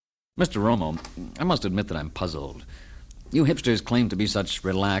Mr. Romo, I must admit that I'm puzzled. You hipsters claim to be such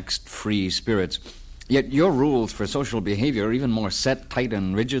relaxed, free spirits, yet your rules for social behavior are even more set, tight,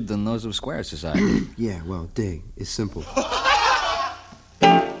 and rigid than those of square society. Yeah, well, dig, it's simple.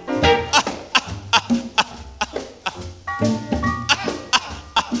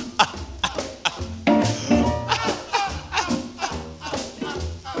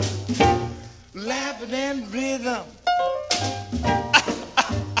 Laughing in rhythm.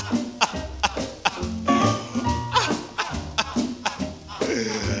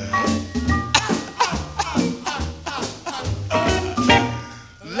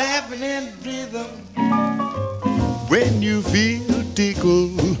 Laughing in rhythm. When you feel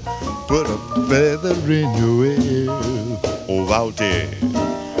tickled, put a feather in your ear. Oh, out there.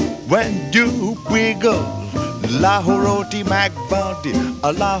 When you wiggle, la horoti mac body,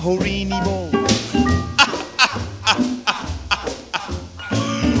 a la horini mo.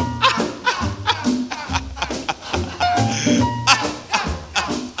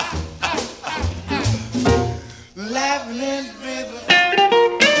 Laughing in rhythm.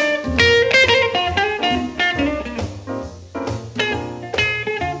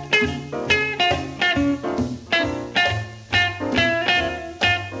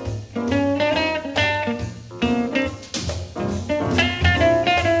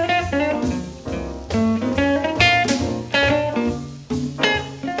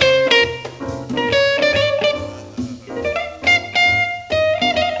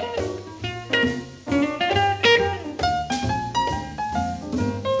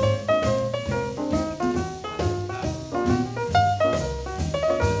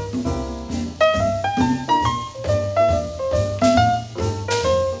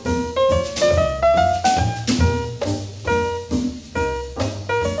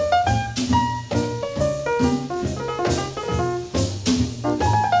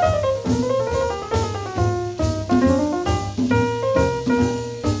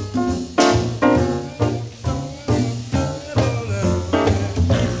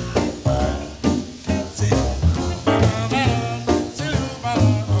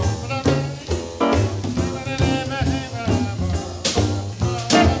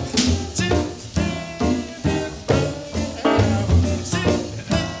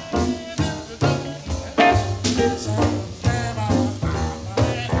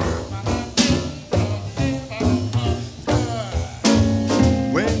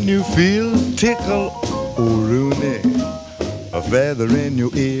 When you feel tickle, oh Rooney, a feather in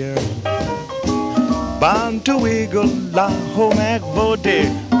your ear, bound to wiggle, la ho mac body,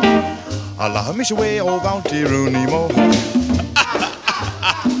 Allah miss away, oh bounty Rooney mo.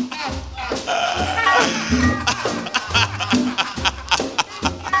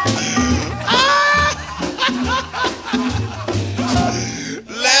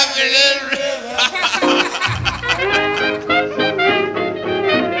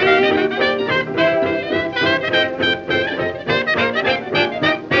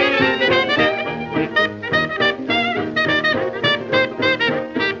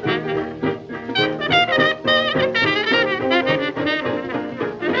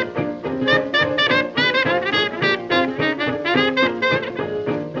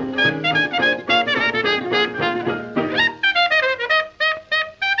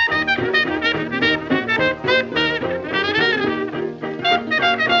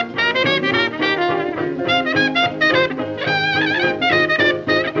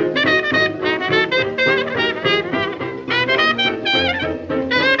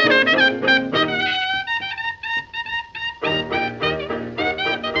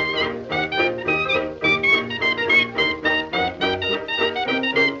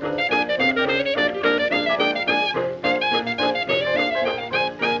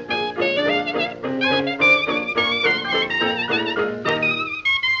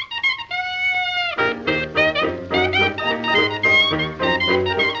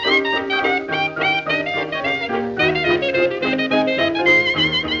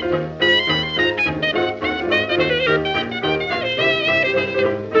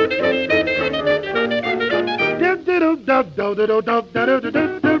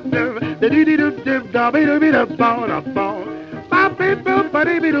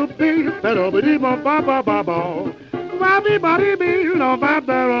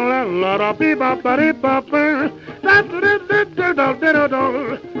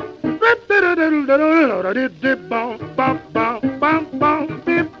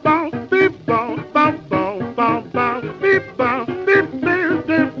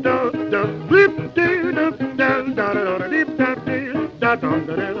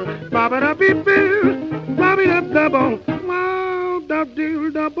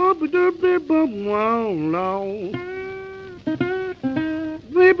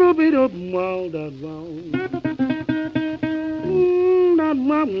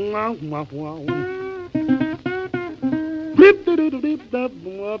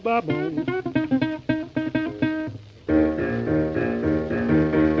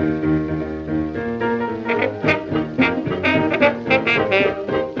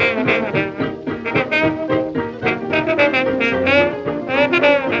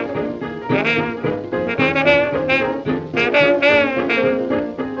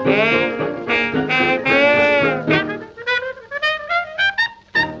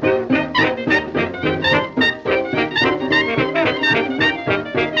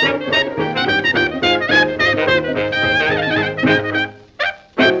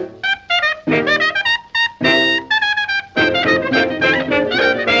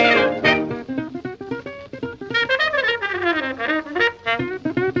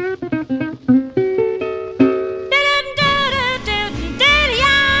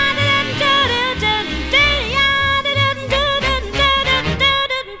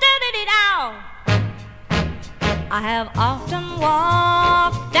 I have often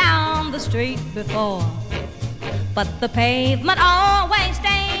walked down the street before, but the pavement always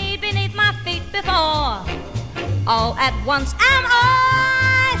stayed beneath my feet before. All at once am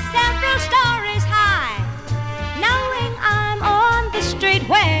I several stories high, knowing I'm on the street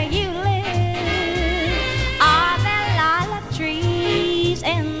where you live. Are there lilac trees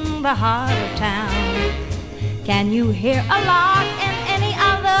in the heart of town? Can you hear a lark in any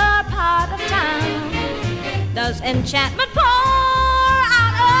other part of town? Does enchantment pour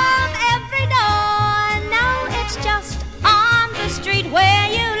out of every door? No, it's just on the street where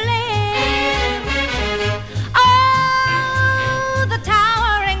you live. Oh, the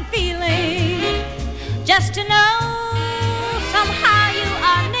towering feeling, just to know somehow you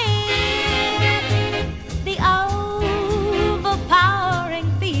are near. The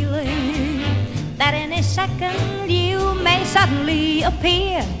overpowering feeling that any second you may suddenly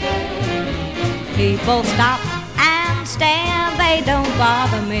appear. People stop and stare, they don't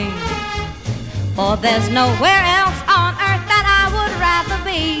bother me, for there's nowhere else on earth that I would rather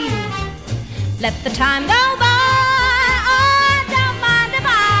be. Let the time go by, oh, don't mind if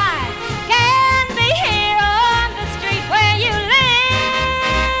I can be here on the street where you live.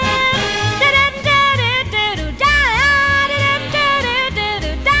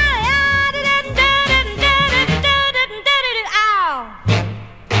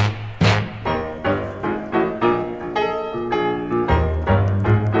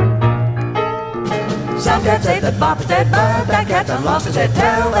 Some cats say that Bop is dead, but that cat done lost his head.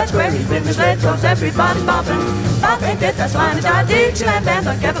 Tell that square he's been misled, cause everybody's bopping. Bop ain't dead, that's line is died. Dixieland band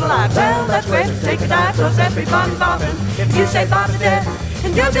done kept it alive. Tell that square to take a dive, cause everybody's bopping. If you say Bop is dead,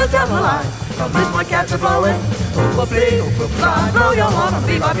 and you'll just tell them a lie. Cause this one cats are blowing. Oop-a-flea, oop-a-fly, blow your horn on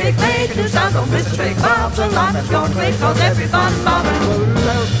bebop big. Make a new sound, don't miss a trick. Bop's alive, it's going quick, cause everybody's bopping.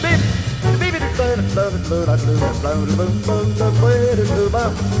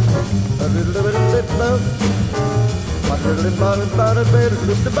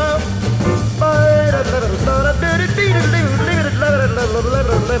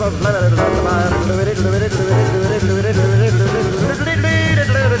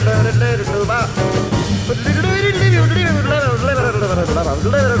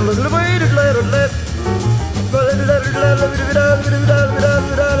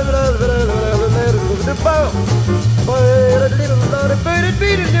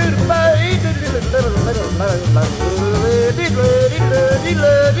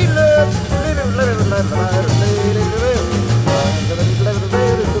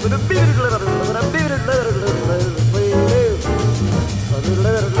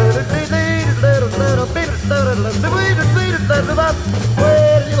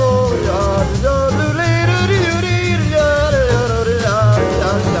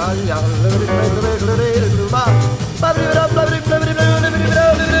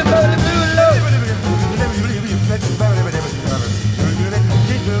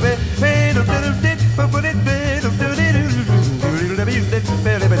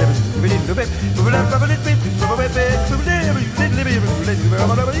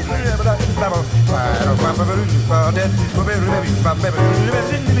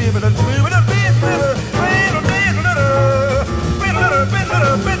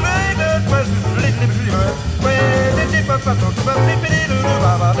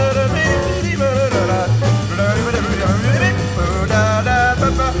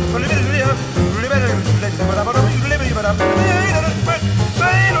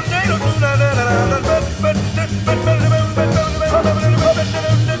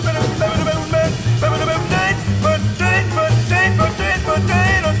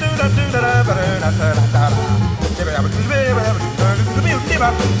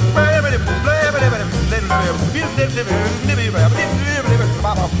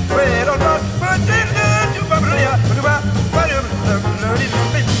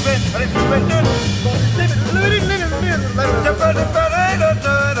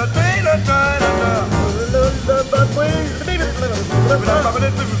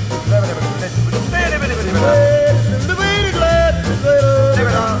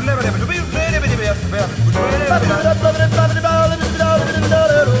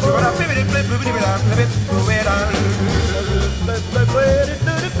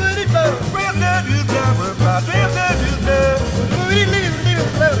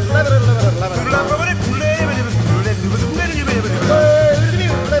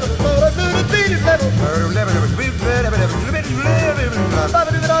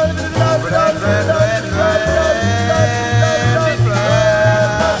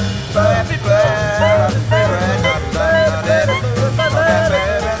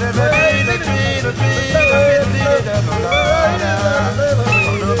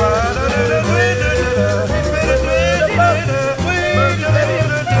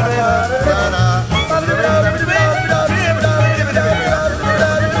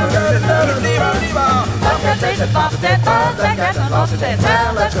 Lost his head,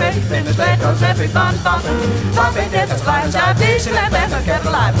 well, that's great, he's been misled, cause everybody's bopping. Bopping, death, that's flying, jive, Dixieland, band, are kept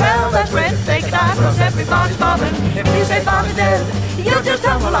alive. Well, that's great, take a dive, cause everybody's bopping. If you say Bobby's dead, you just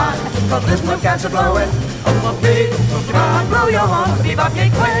tell a lie, cause listen, them cats are blowing. Oh, big, blow your horn, bebop,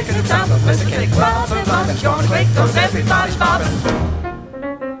 get quick, and it sounds like Mr. Kick. Well, and bopping's going quick, cause everybody's bopping.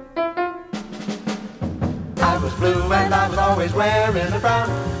 I was blue and I was always wearing a frown,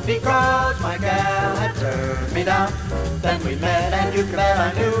 because my gal had turned me down. Then we met and you could bet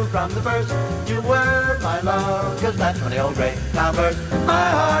I knew from the first you were my love, cause that's when the old gray cloud burst. My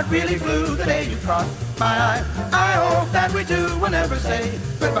heart really flew the day you crossed my eye. I hope that we two will never say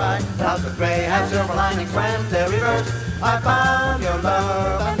goodbye. Clouds of gray have silver linings when they're reversed. I found your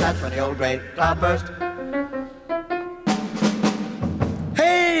love and that's when the old gray cloud burst.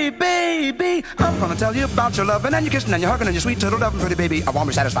 Hey, baby, I'm gonna tell you about your loving and your kissing and your hugging and your sweet little loving, pretty baby. I want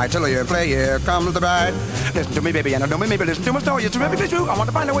me satisfied till you play. Here comes the bride. Listen to me, baby, and I know me, maybe listen to my story. It's terrifically true. I want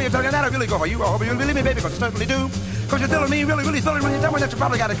to find a way of telling you that I really go for you. I hope you'll believe me, baby, because I certainly do. Cause you're thrilling me, really, really thrilling when you tell me that you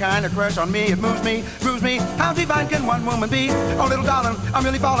probably got a kind of crush on me. It moves me, grooves me. How divine can one woman be? Oh, little darling, I'm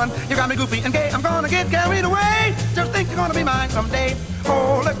really falling. You got me goofy and gay. I'm gonna get carried away. Just think you're gonna be mine someday.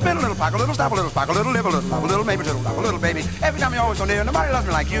 Oh, let's spin a little, pack a little, stop a little, spark a little, live a little, love a little, maybe a little, love a little, baby. Every time you're always so near, nobody loves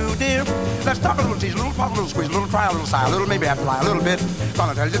me like you, dear. Let's talk a little, tease a little, pop a little, squeeze a little, try a little, sigh a little, maybe have to lie a little bit.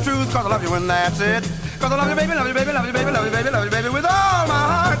 Gonna tell you the truth, cause I love you and that's it. Cause I love you, baby, love you, baby, love you, baby, love you, baby, love you, baby, with all my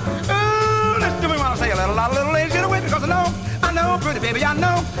heart. Ooh, listen to me when I say a little, lot of little ladies get away because I know, pretty baby, I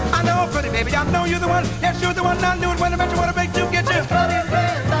know, pretty baby, I know you're the one. Yes, you're the one. I knew it when I met you. What a big to get you. You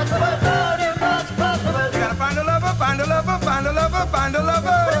gotta find a lover, find a lover, find a lover, find a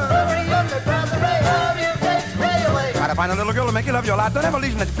lover. Gotta find a little girl to make you love your life. Don't ever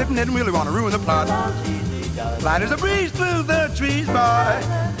leave that you're flipping it and really wanna ruin the plot. Light as a breeze through the trees, boy.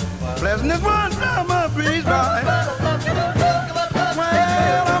 Pleasant as one summer breeze, boy.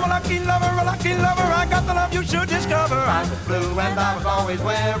 Well, I'm a lucky lover, I got the love you should discover. I was blue and I was always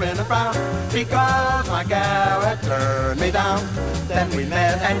wearing a frown, because my gal had turned me down. Then we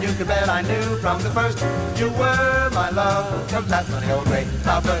met and you could bet I knew from the first you were my love, cause that's when the old gray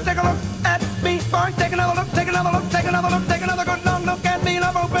cloud burst. Take a look at me, boy, take another look, take another look, take another look, take another good long look at me. And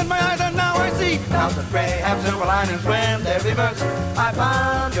I've opened my eyes and now I see clouds of gray have silver linings when they're reversed. I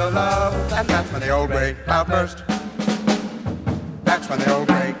found your love and that's when the old gray cloud burst. That's when the old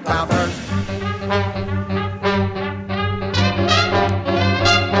gray cloud burst.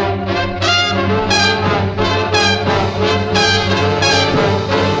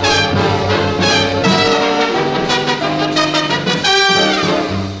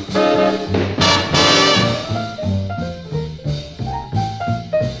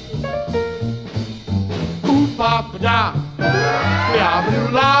 Da, yeah,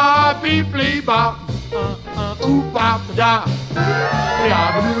 blue la, beep, bleep, bop, ooh, bop, da,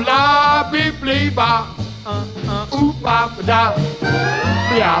 yeah, blue la, beep, bleep, bop, ooh, bop, da,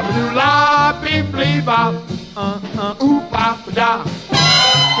 yeah, blue la, beep, bleep, bop, ooh, bop, da,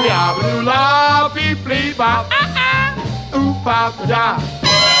 yeah, blue la, beep, bleep, bop, ooh, bop, da,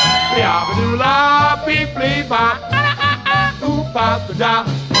 yeah, blue la, beep, bleep, bop, ooh, bop, da.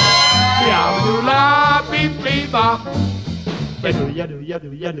 Yadula beep bleep bop. Yadu yadu yadu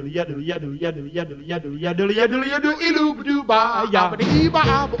yadu yadu yadu yadu yadu yadu yadu yadu yadu ilu do ba ya ba di ba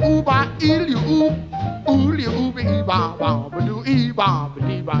ba u ba ilu u li u bi ba ba do e ba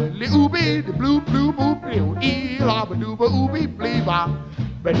di ba li u bi the blue blue blue blue e la ba do ba u bi bleep ba.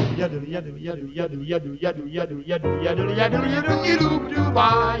 Yadu yadu yadu yadu yadu yadu yadu yadu yadu yadu yadu ilu do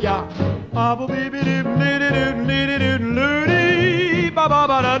ba ya. Ba baby dip dip dip dip dip ba ba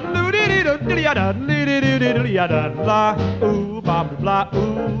ba da do di di do di da di di di di di da la ooh ba blah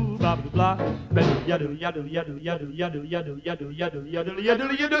ooh ba blah. blah. Yadu yadu yadu yadu yadu yadu yadu yadu yadu yadu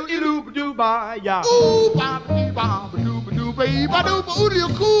yadu ilu do ba ya. Ooh ba dee ba do do ba ba do ba ooh you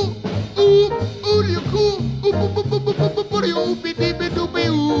cool. Ooh you cool. Ooh you be be be do be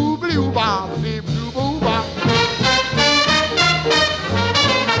ooh blue ba be do ba.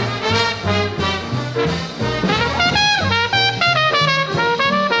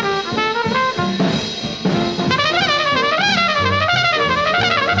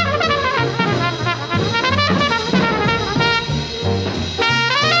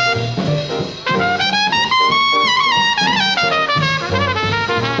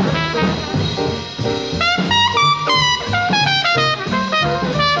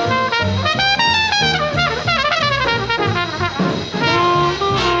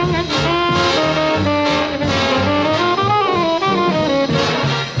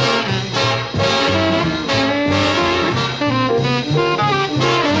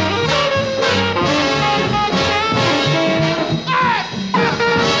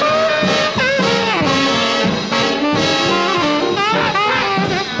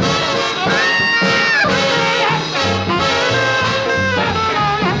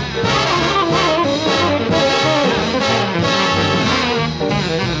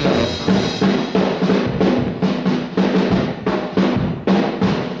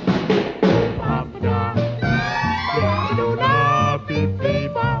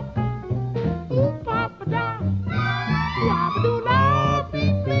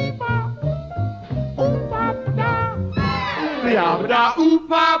 Da ooh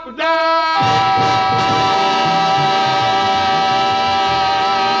papa da.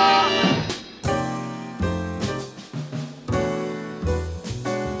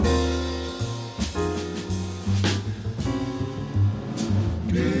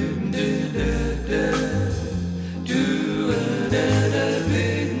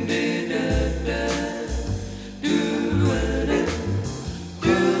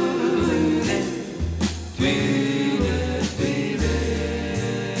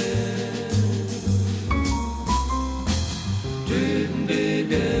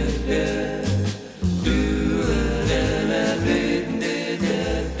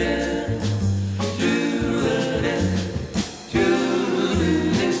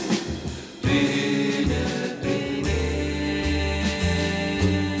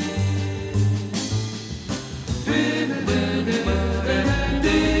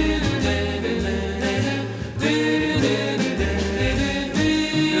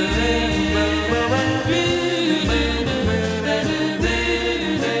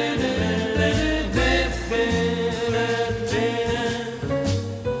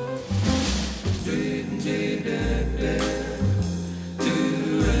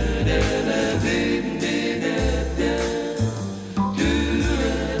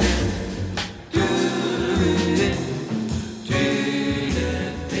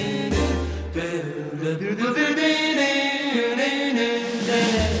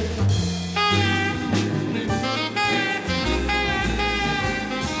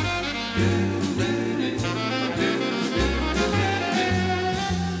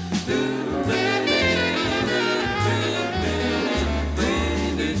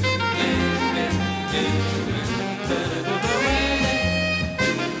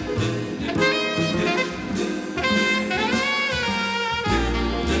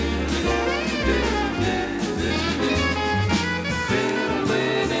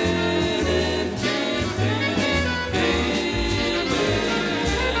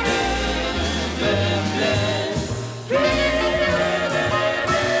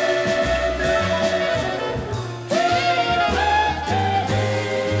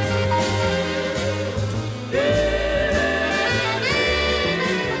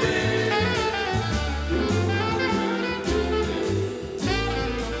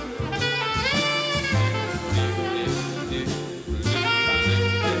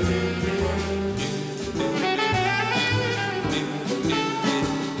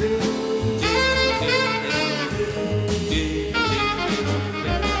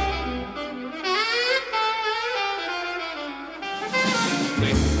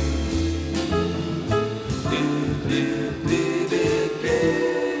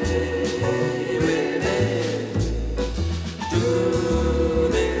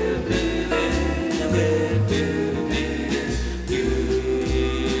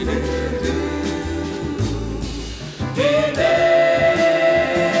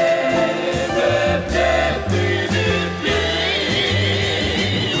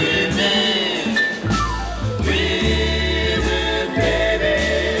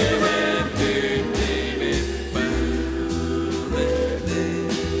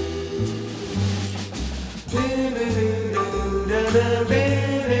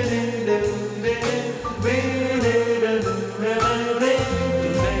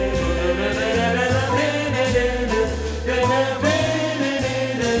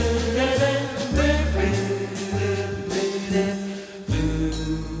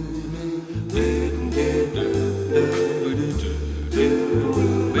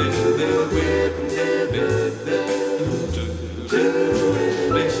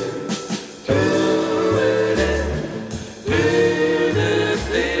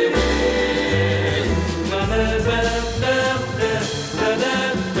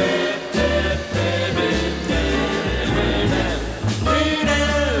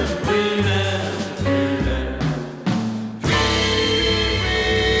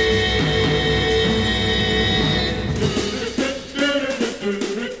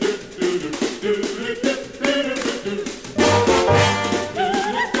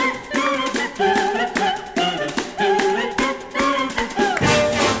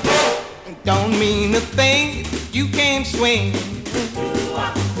 the thing you can't swing.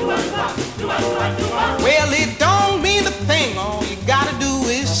 Well, it don't mean a thing. All you gotta do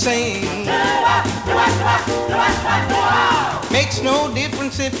is sing. Makes no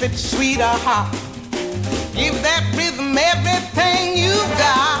difference if it's sweet or hot. Give that rhythm everything you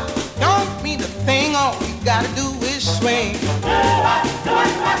got. Don't mean a thing. All you gotta do is swing.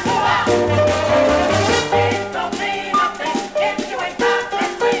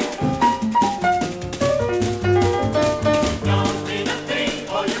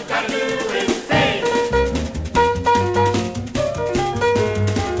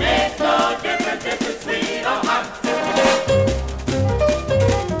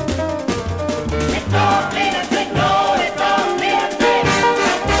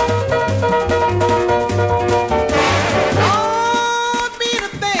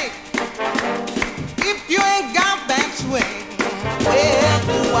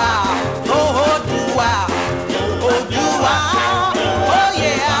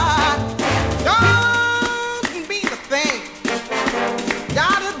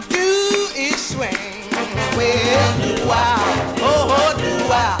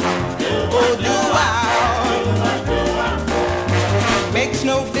 Makes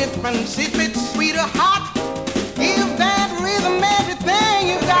no difference if it's sweet or hot. Give that rhythm everything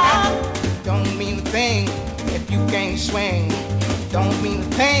you got. Don't mean a thing if you can't swing. Don't mean a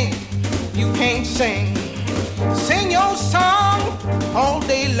thing if you can't sing. Sing your song all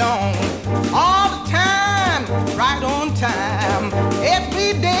day long, all the time, right on time.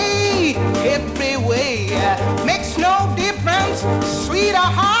 Every day, every way. Makes no difference, sweet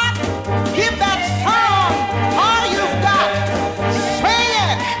or hot. Give that song all you've got. Swing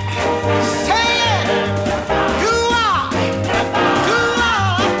it, sing it, do-wah,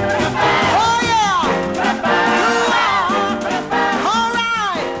 do-wah, oh yeah, do-wah, all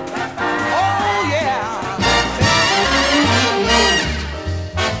right, oh yeah.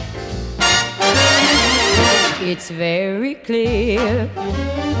 It's very clear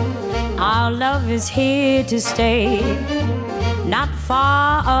our love is here to stay, not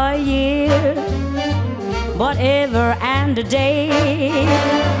for a year, but ever and a day.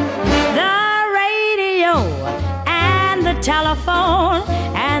 The radio and the telephone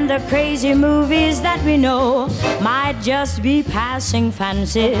and the crazy movies that we know might just be passing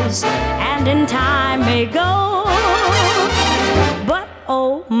fancies and in time may go. But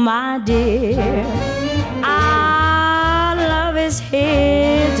oh my dear, our love is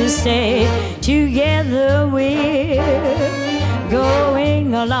here to stay. Together we're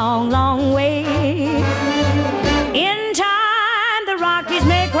going a long, long way. In time the Rockies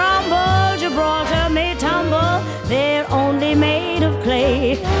may crumble, Gibraltar may tumble, they're only made of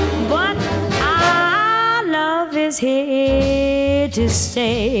clay. But our love is here to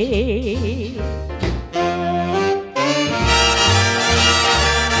stay.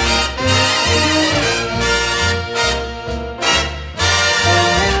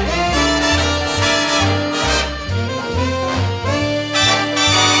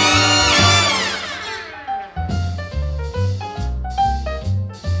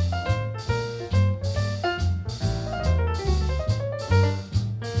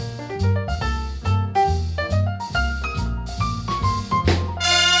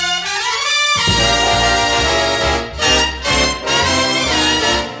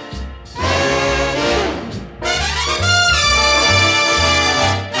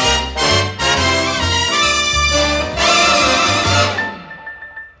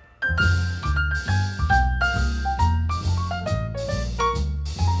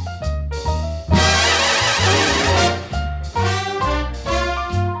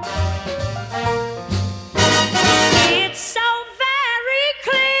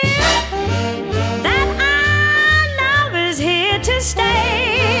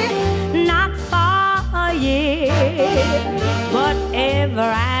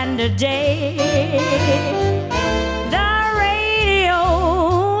 A day. The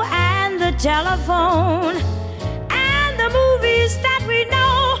radio and the telephone and the movies that we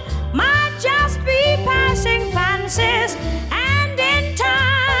know might just be passing fancies and in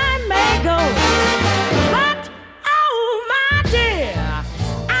time may go. But oh my dear,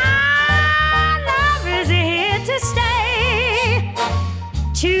 our love is here to stay.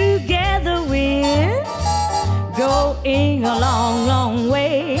 Together we're going a long, long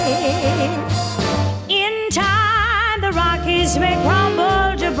way. In time the Rockies may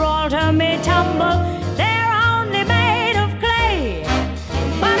crumble, Gibraltar may tumble, they're only made of clay.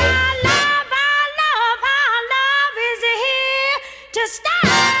 But our love is here to stay.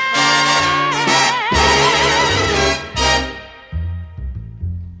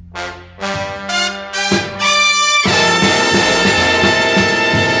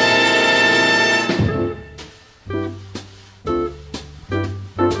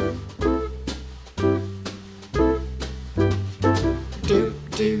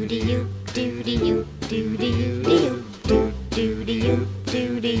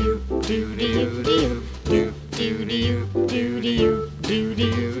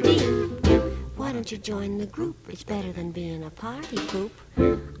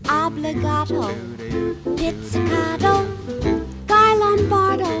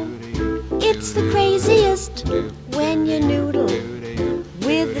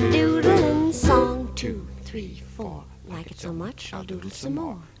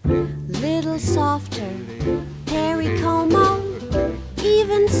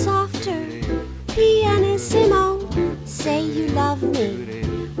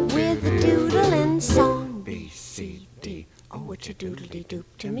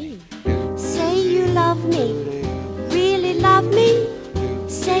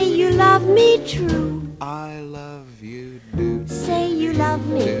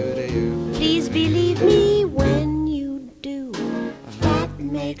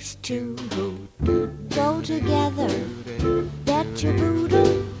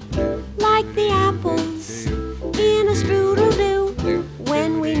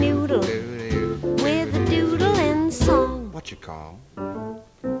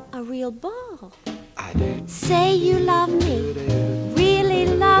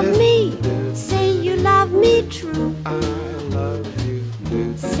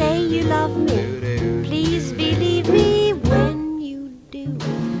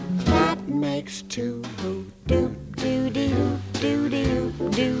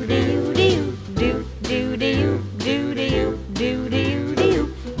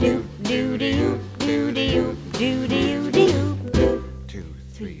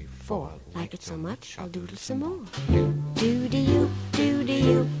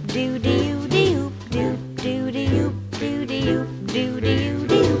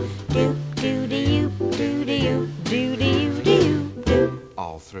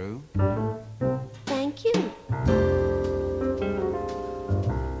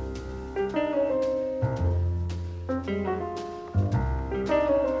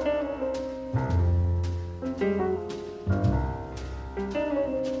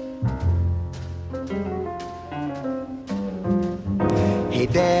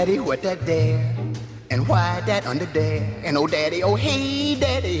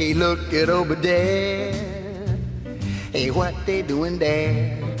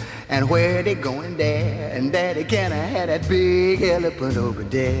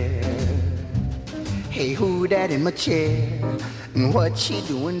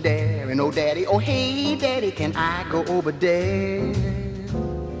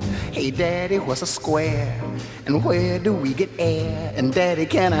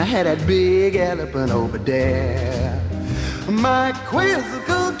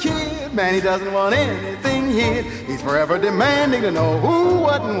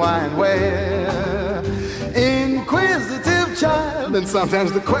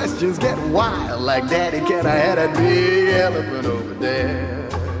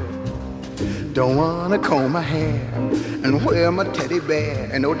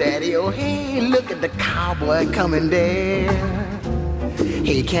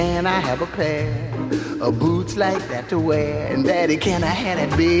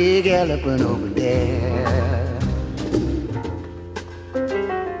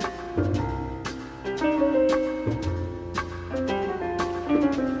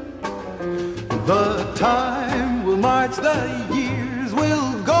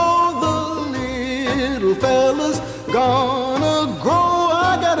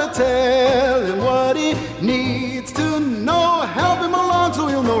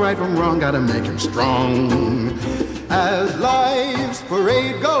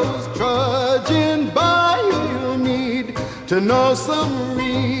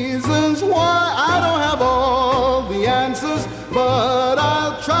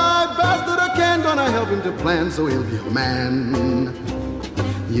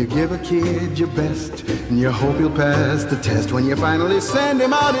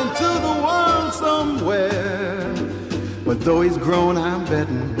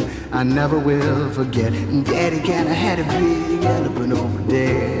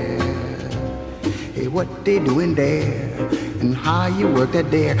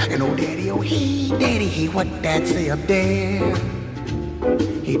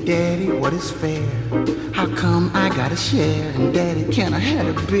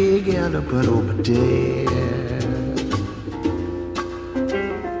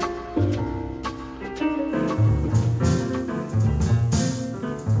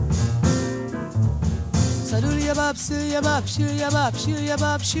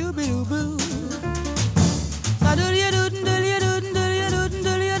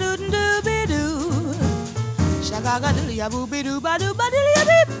 Bagadilia booby doo ba doo badilia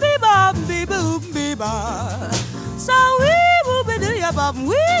beep beep bop beep boop beep ba. So we booby doo ya bop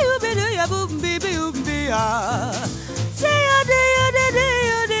we booby doo ya boop beep boop beep ah. Say a day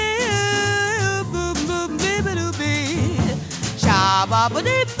boop boop beep doo beep. Shabba ba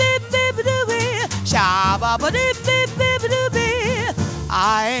dee beep beep doo beep. Shabba ba dee beep beep doo beep.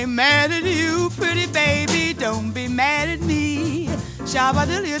 I ain't mad at you, pretty baby. Don't be mad at me. Shabba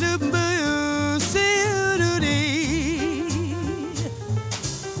diddly doo boo, see doo dee.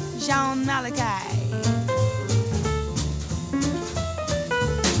 Jean Malachi.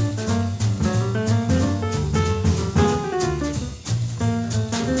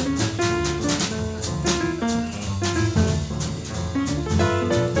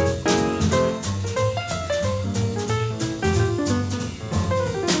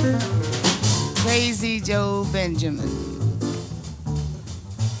 Crazy Joe Benjamin.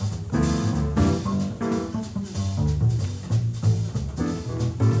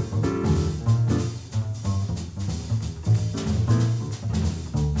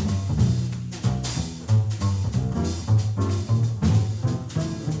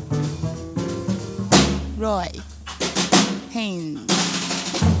 Roy Haynes.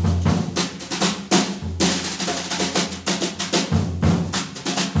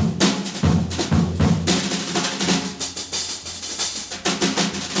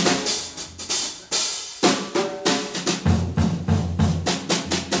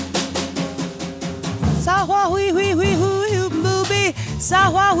 Sawa hui hui hui hui booby,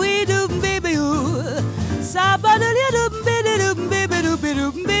 sawa hui doom baby oo, sabadalia doom baby doom baby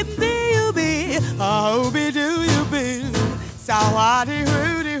doom baby baby, oh be do you be, sawa di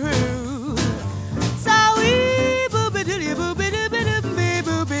hoo, sawi booby dilly booby doom baby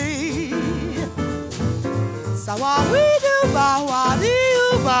booby, sawa hui do ba wa di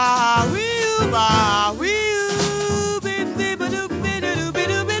ba wi ba wi.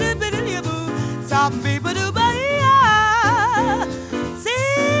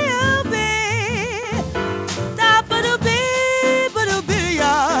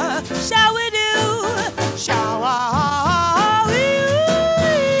 Shall we do? Shall we?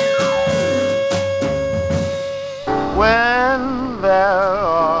 When there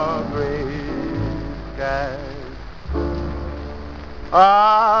are gray skies,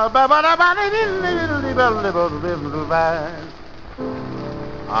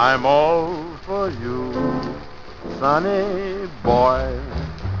 I'm all for you, sunny boy.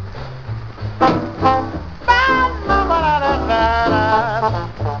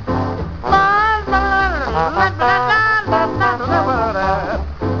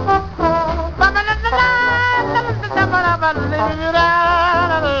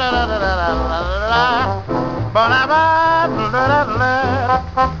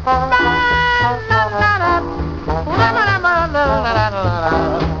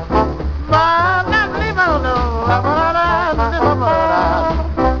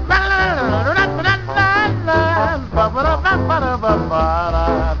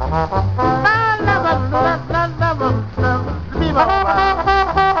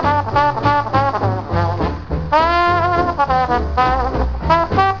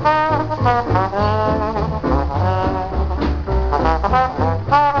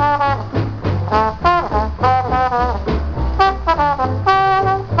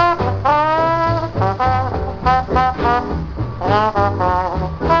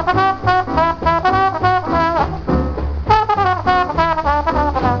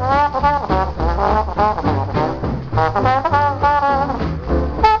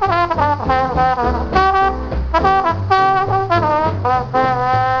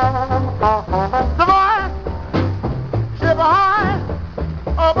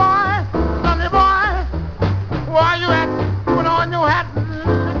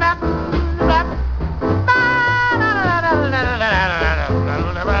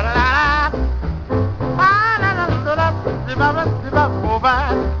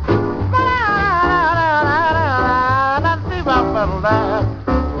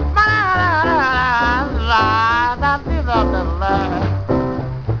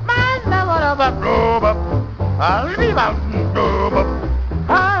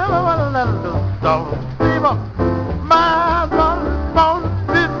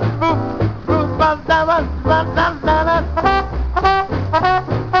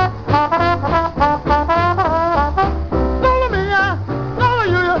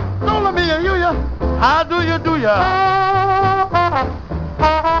 How do you do ya?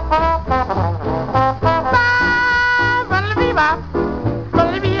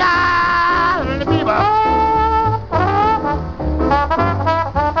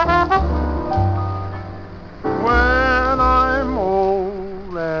 Well,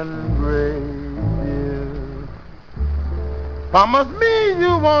 Promise me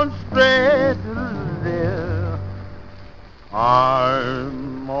you won't stray, dear.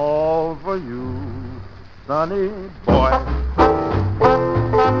 I'm all for you, sonny boy.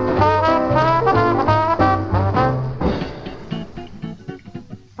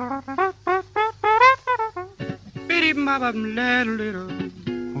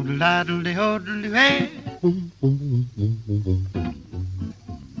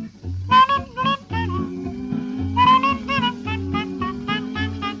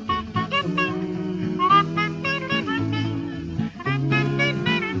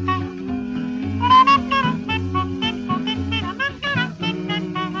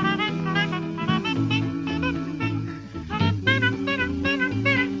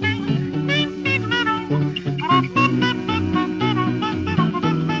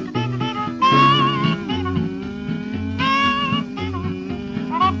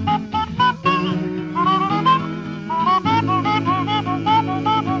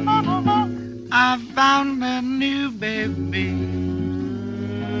 I found a new baby,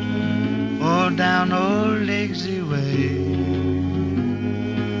 oh, down old Lazy Way.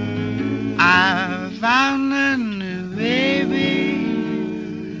 I found a new baby,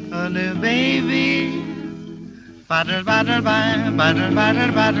 a new baby. Battle, battle, by, battle,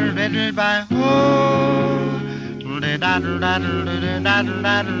 battle, battle, battle, by, oh. Daddle, daddle, daddle, daddle,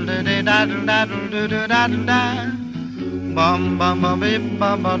 daddle, daddle, daddle, daddle, daddle. Bum, bum, bum, bim,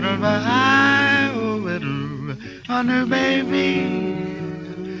 bum, bum, hi, oh, little, a new baby,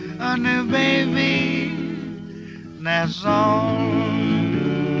 a new baby, that's all.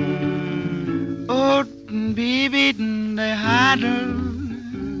 Oh, baby, the harder,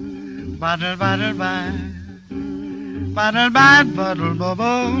 battle, battle, by, battle, by, battle,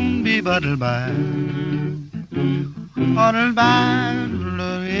 bubble, be battle, by, battle, by,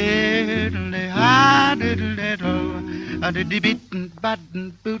 the harder, little. The beaten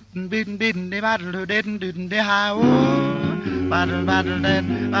button, bootin', beaten, beaten, the battle, who didn't, the high, oh, battle, battle, that,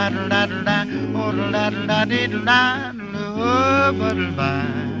 battle, battle, that, oh, battle, that, diddle, that, oh, battle, by.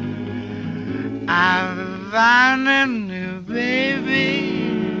 I found a new baby,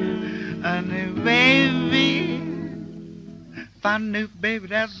 a new baby, found a new baby,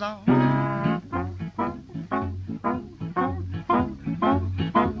 that's all.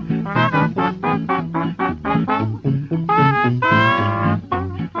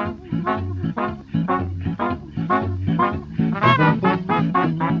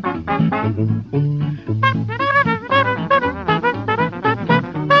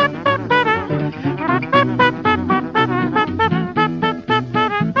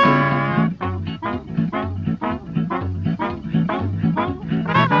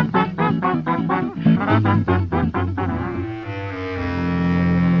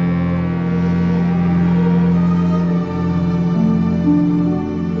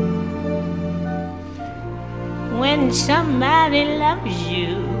 When somebody loves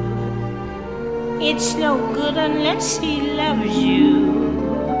you, it's no good unless he loves you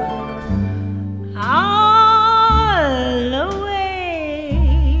all the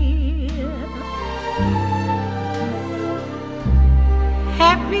way.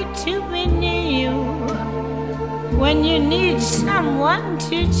 Happy to be near you when you need someone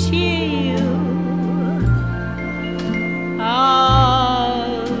to cheer you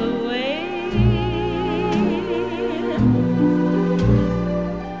all the way.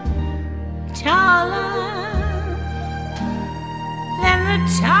 Taller than the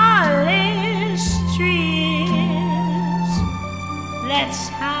tallest trees, that's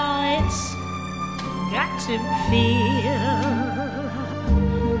how it's got to feel.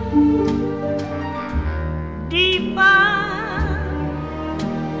 Deeper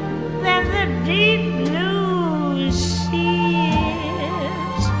than the deep blue seas,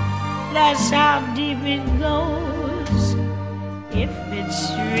 that's how deep it goes if it's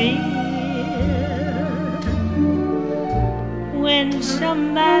real. When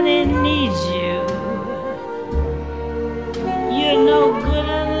somebody needs you, you're no good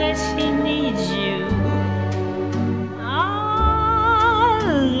unless he needs you all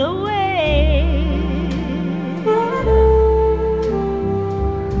the way.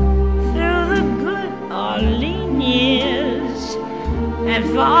 Through the good or lean years, and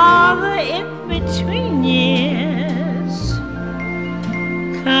for all the in-between years,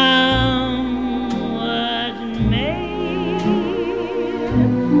 come what may.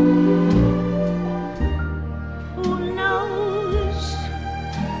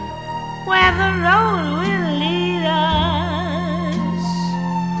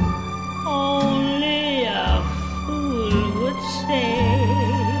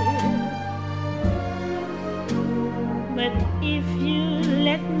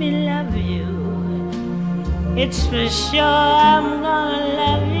 it's for sure I'm gonna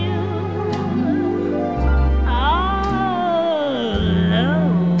love you all the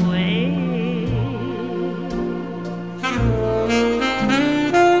way.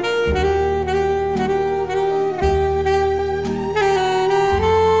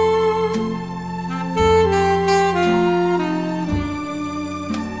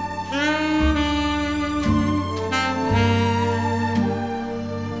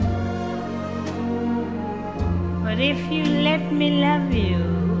 If you let me love you,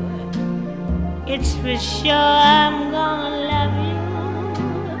 it's for sure I'm gonna love you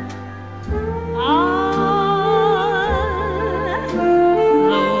all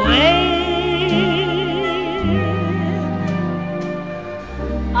the way.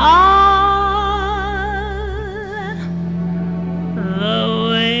 All the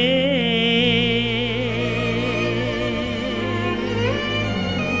way.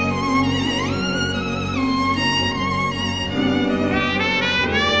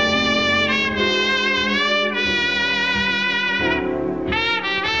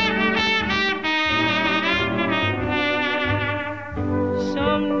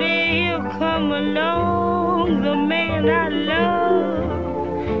 Along the man I love,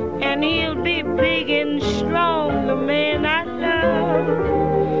 and he'll be big and strong, the man I love.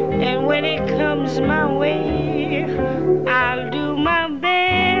 And when it comes my way, I'll do my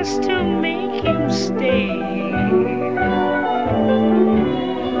best to make him stay.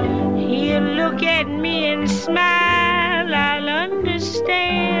 He'll look at me and smile, I'll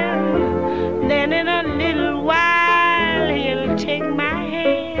understand. Then in a little while he'll take my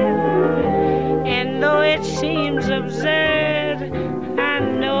hand. And though it seems absurd, I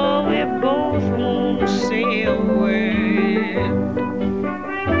know we both won't say a word.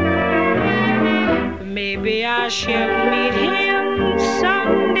 Maybe I shall meet him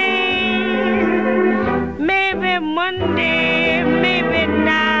someday, maybe Monday, maybe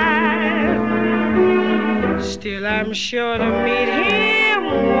not. Still I'm sure to meet him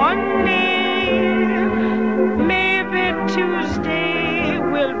one day, maybe Tuesday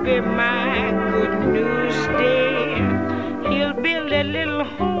will be my good news day. He'll build a little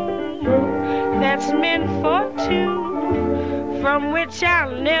home that's meant for two, from which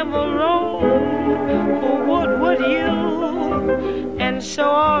I'll never roam. Oh, what would you? And so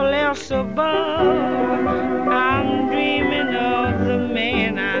all else above, I'm dreaming of the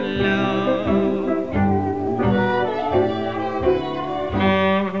man I love.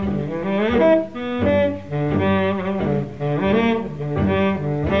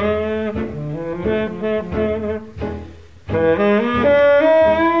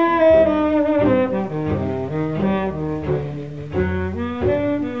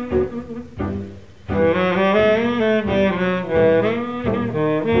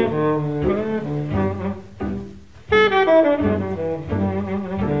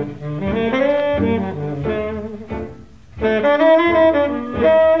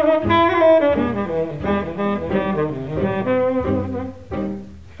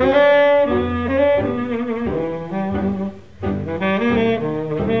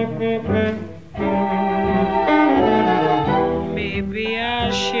 Maybe I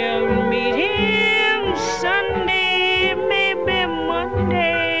shall meet him Sunday, maybe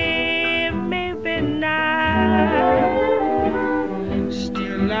Monday, maybe not.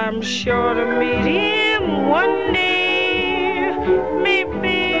 Still I'm sure to meet him one day,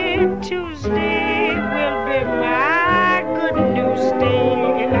 maybe Tuesday will be my good news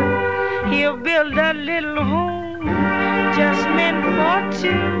day. He'll build a little home just meant for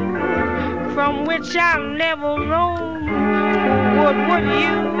two, from which I'll never roam. What would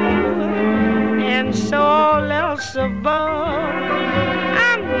you? And so all else above,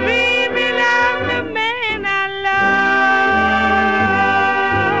 I'm dreaming of the man I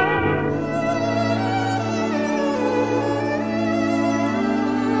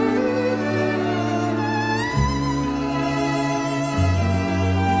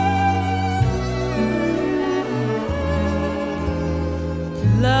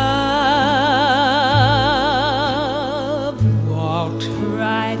Love walked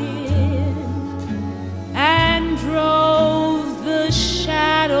right in and drove the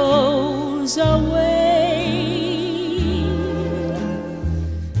shadows away.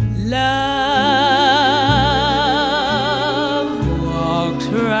 Love walked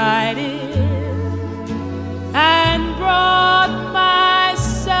right in and brought my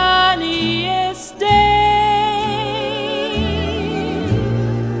sunniest day.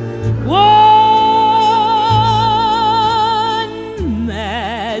 One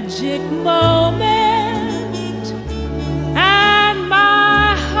magic moment, and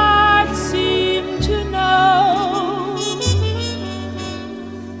my heart seemed to know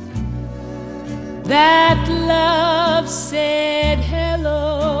that love said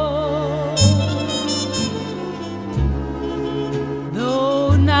hello,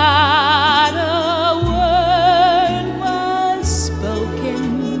 though not a word was spoken.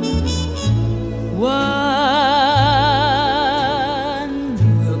 One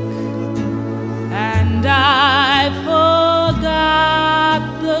look and I forgot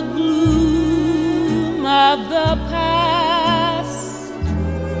the gloom of the past.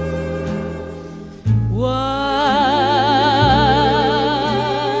 One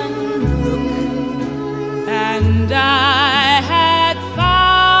look and I had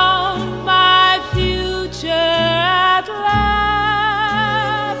found my future at last.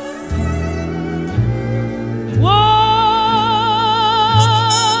 One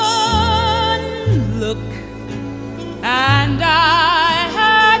look and I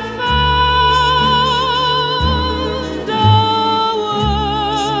had found a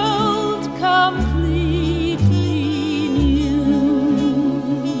world completely new.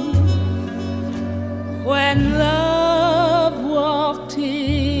 When love walked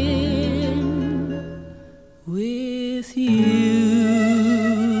in with you.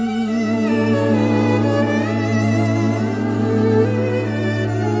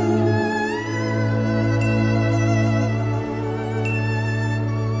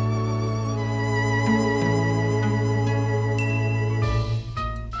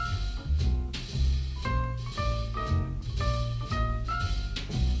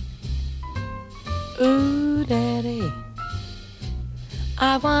 Ooh, Daddy,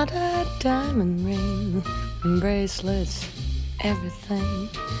 I want a diamond ring, bracelets, everything.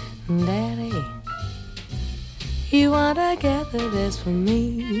 Daddy, you wanna gather this for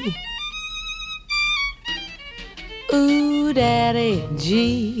me? Ooh, Daddy,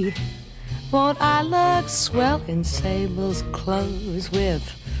 gee, won't I look swell in Sable's clothes with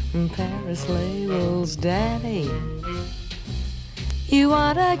Paris labels? Daddy, you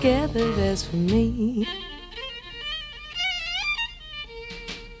wanna gather this for me?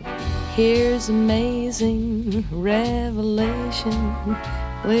 Here's amazing revelation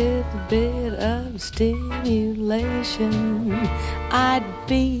with a bit of stimulation. I'd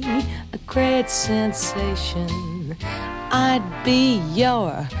be a great sensation. I'd be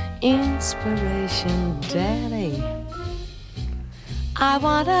your inspiration, Daddy. I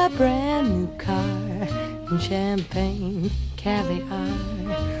want a brand new car and champagne, caviar,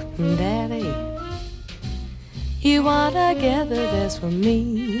 Daddy. You wanna gather this for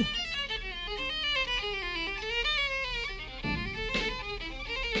me?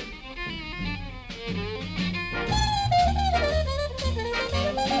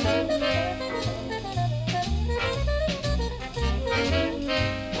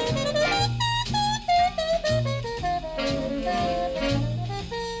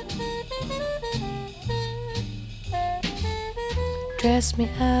 Dress me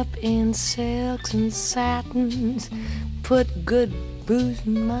up in silks and satins, put good booze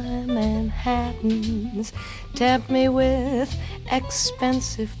in my Manhattans, tempt me with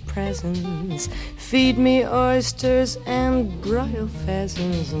expensive presents, feed me oysters and broil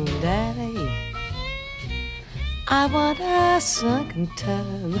pheasants. And Daddy, I want a sunken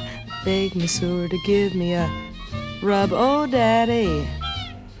tub, beg Monsieur to give me a rub. Oh, Daddy,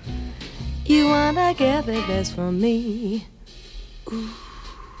 you wanna gather this for me? Ooh,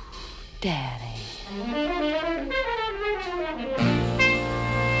 Daddy.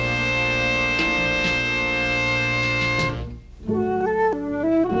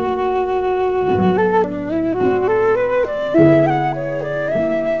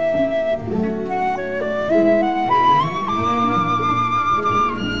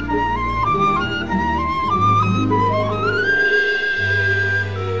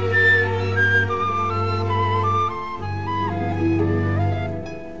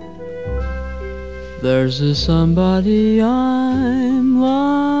 There's a somebody I'm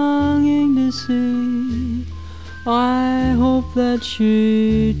longing to see. I hope that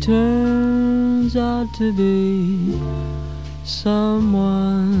she turns out to be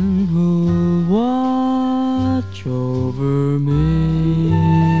someone who'll watch over me.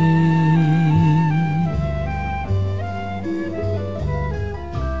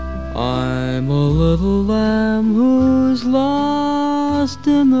 I'm a little lamb who's lost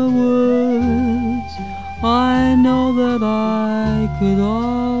in the woods. I know that I could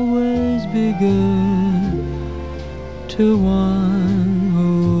always be good to one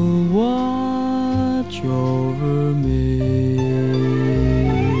who'll watch over me.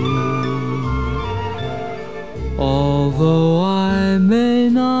 Although I may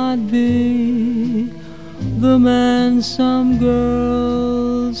not be the man some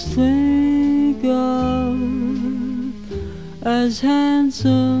girls think of, as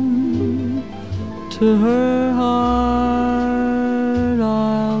handsome. To her heart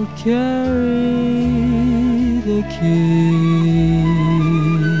I'll carry the key.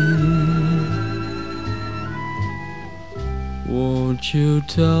 Won't you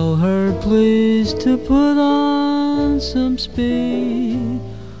tell her please to put on some speed,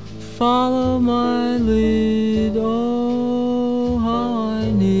 follow my lead, oh how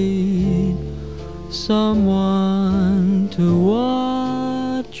I need someone to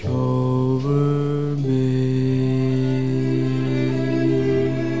watch over me.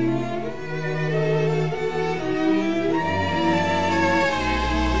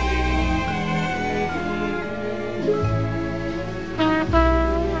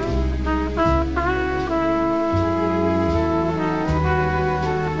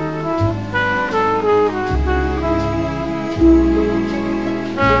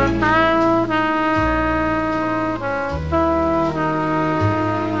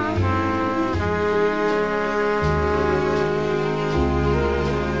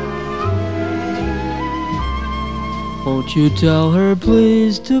 Won't you tell her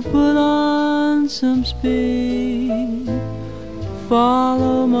please to put on some speed,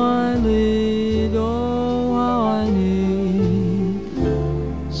 follow my lead, oh how I need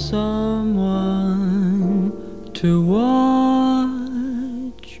someone to watch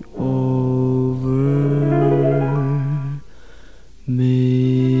over me.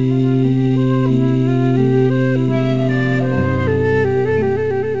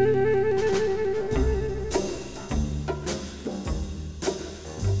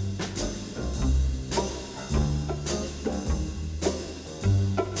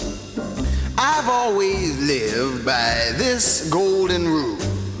 I've always lived by this golden rule.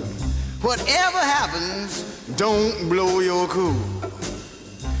 Whatever happens, don't blow your cool.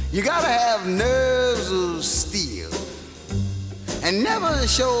 You gotta have nerves of steel and never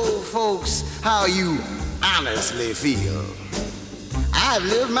show folks how you honestly feel. I've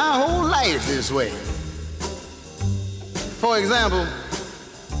lived my whole life this way. For example,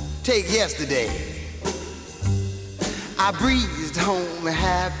 take yesterday. I breezed home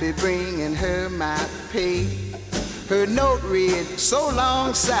happy, bringing her my pay. Her note read, so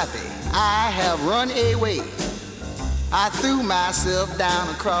long, sappy, I have run away. I threw myself down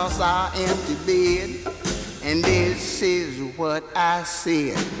across our empty bed, and this is what I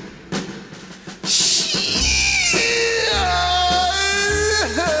said.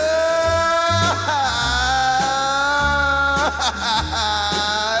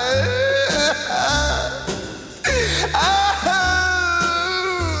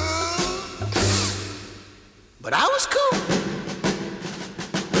 But I was cool.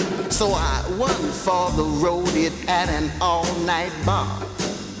 So I went for the road it at an all-night bar.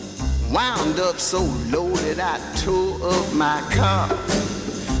 Wound up so loaded I tore up my car.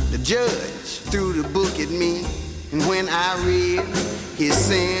 The judge threw the book at me, and when I read his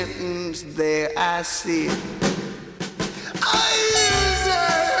sentence, there I sit.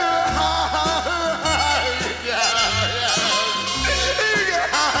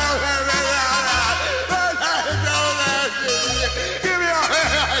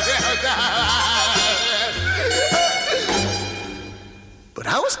 But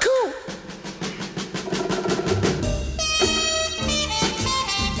I was cool.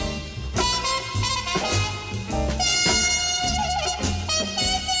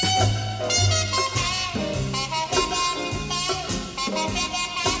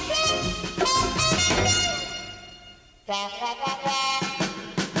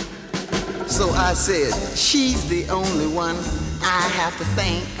 So I said, she's the only one I have to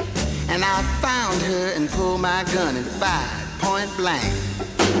thank. And I found her and pulled my gun and fired point blank.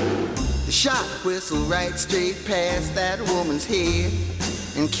 The shot whistled right straight past that woman's head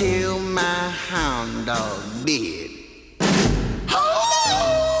and killed my hound dog dead.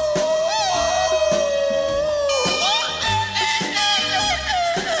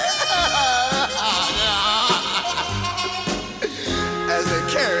 As they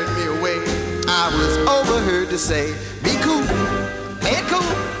carried me away, I was overheard to say, be cool, play it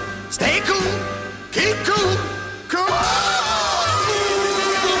cool, stay cool, keep cool, cool.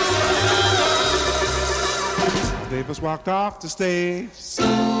 Davis walked off the stage.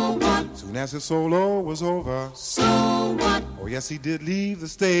 So what? Soon as his solo was over. So what? Oh yes, he did leave the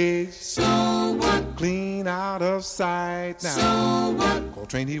stage. So what? Clean out of sight now. So what?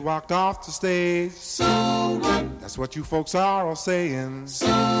 Coltrane, he walked off the stage. So what? That's what you folks are all saying. So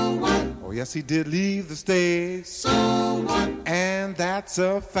what? Oh yes, he did leave the stage. So what? And and that's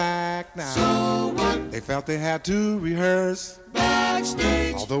a fact now. So what? They felt they had to rehearse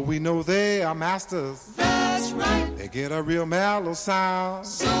Backstage, although we know they are masters. that's right. They get a real mellow sound,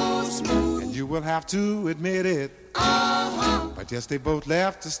 So smooth. and you will have to admit it. Uh-huh. But yes, they both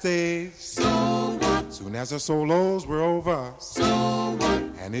left the stage So what? soon as the solos were over. So what?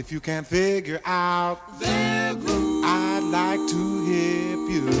 And if you can't figure out, Their groove. I'd like to hip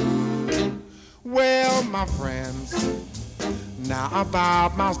you. Well, my friends, now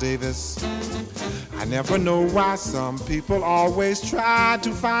about Miles Davis. I never know why some people always try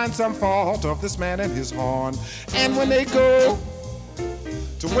to find some fault of this man and his horn. And when they go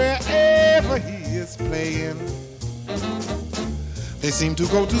to wherever he is playing, they seem to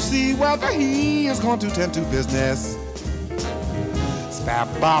go to see whether he is going to tend to business. Spap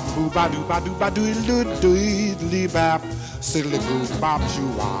bop boo ba doo ba doo ba doo doo doo doo bap silly boo bop shoo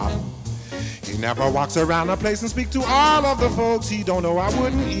wop. He never walks around a place and speak to all of the folks he don't know. I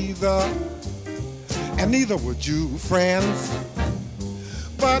wouldn't either, and neither would you, friends.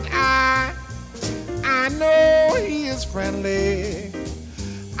 But I know he is friendly.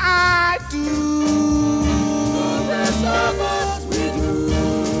 I do. The rest of us, we do.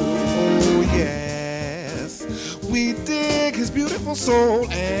 Oh yes, we dig his beautiful soul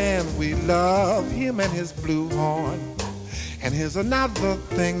and we love him and his blue horn. And here's another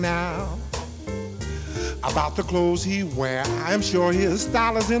thing now about the clothes he wear. I'm sure his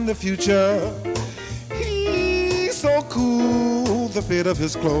style is in the future. He's so cool, the fit of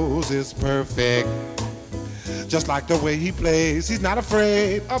his clothes is perfect. Just like the way he plays, he's not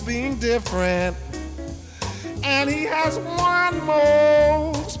afraid of being different. And he has one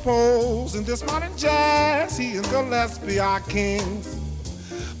most pose in this modern jazz. He and Gillespie are kings.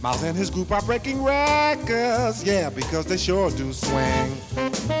 Miles and his group are breaking records, yeah, because they sure do swing.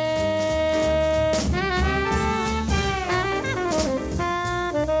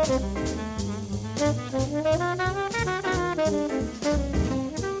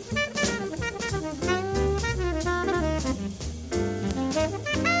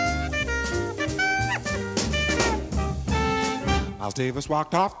 Miles Davis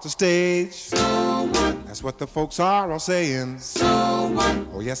walked off the stage. So what? That's what the folks are all saying. So what?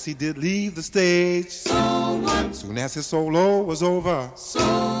 Oh yes, he did leave the stage. So what? Soon as his solo was over, So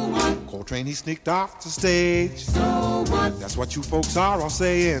what? Coltrane he sneaked off the stage. So what? That's what you folks are all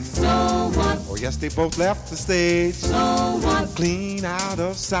saying. So what? Oh yes, they both left the stage. So what? Clean out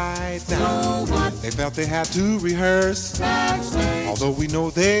of sight now. So what? They felt they had to rehearse. Backstage, Although we know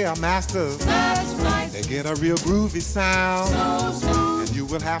they are masters, that's right. they get a real groovy sound. So smooth. And you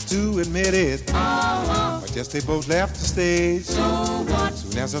will have to admit it. Uh-huh. But yes, they both left the stage So what?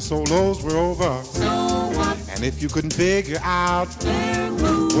 soon as the solos were over. So what? And if you couldn't figure out, Their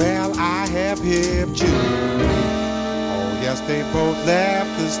groove. well, I have hipped you. Oh yes, they both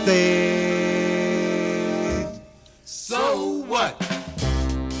left the stage. So what?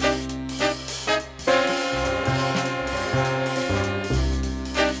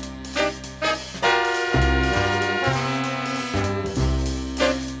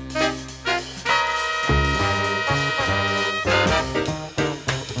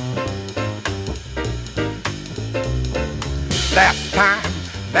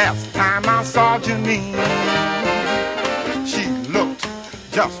 Last time I saw Janine, she looked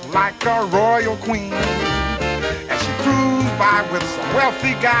just like a royal queen. And she cruised by with some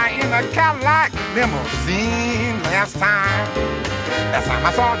wealthy guy in a Cadillac limousine. Last time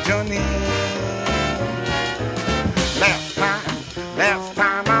I saw Janine. Last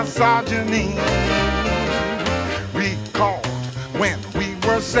time I saw Janine. Recalled when we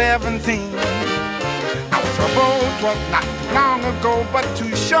were 17. Her boat was not too long ago, but too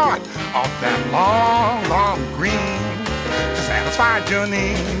short of that long, long green to satisfy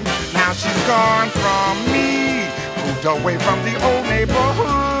Janine. Now she's gone from me, moved away from the old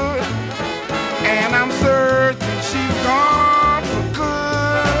neighborhood, and I'm certain she's gone for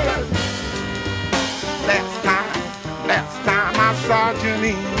good. Last time I saw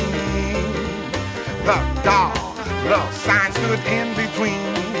Janine, the love sign stood in between.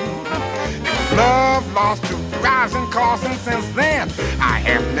 Love lost to rising costs, and since then I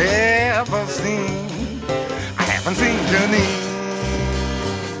haven't seen Janine.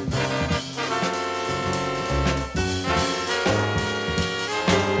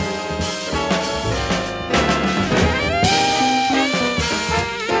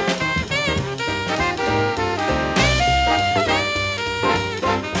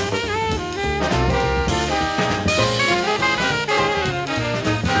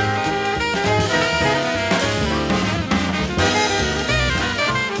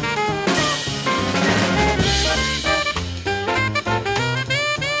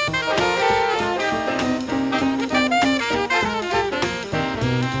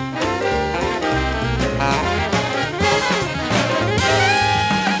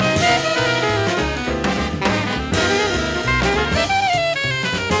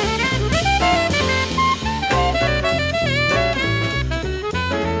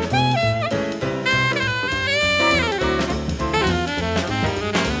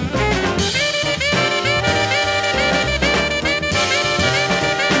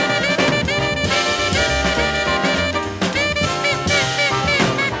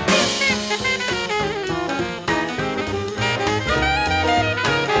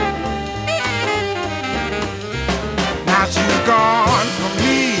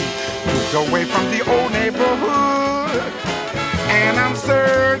 away from the old neighborhood, and I'm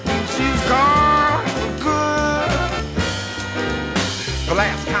certain she's gone for good. The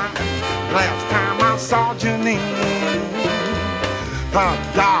last time I saw Janine, the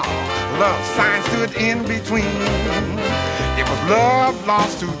love sign stood in between. It was love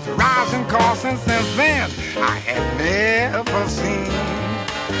lost to the rising cost, and since then I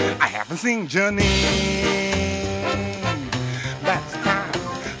haven't seen Janine.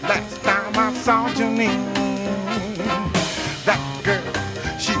 Last time I saw Janine, that girl,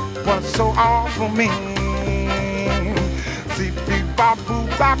 she was so all for me. See, beep, bop, boop,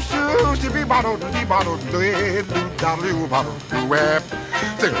 bop, shoo, she be bottle, dee, bottle, dee, doo, daddle, bottle, doo, web.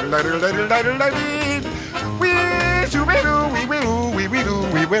 Sing, lady, lady, lady, lady. We shoo, we do, we do, we do,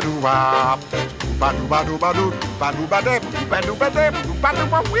 we do, wop. Ba do, ba do, ba do, ba do, ba de, ba do, ba de, ba do,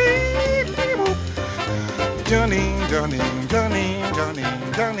 ba wee, whoop. Janine, Janine, Janine, Janine,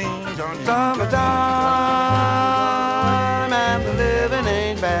 Janine, Janine. Summertime and the living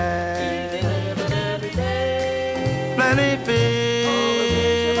ain't bad. Plenty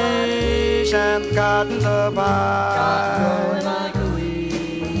fish and the cotton's up high.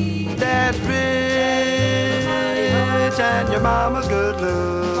 Dad's rich and your mama's good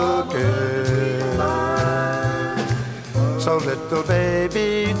looking. So little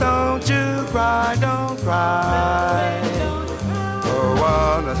baby, don't you cry, don't cry. For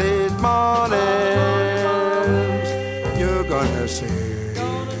one of these mornings, you're gonna see.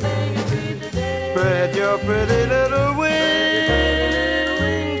 Spread your pretty little wings,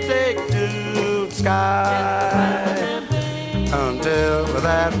 take to the sky. Until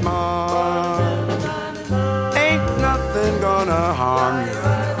that morn, ain't nothing gonna harm you.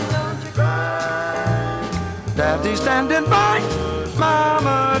 Daddy's standing by,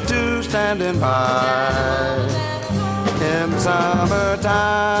 Mama too standing by. In the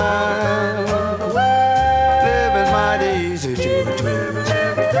summertime, living's mighty easy to do.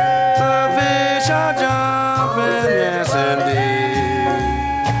 The fish are jumping, yes indeed.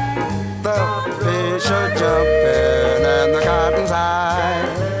 The fish are jumping and the cotton's high.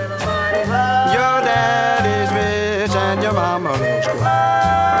 Your daddy's rich and your mama looks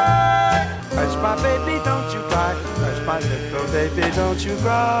cry. Hush my baby, don't you cry. Hush my little baby, don't you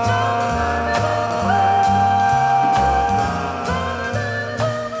cry.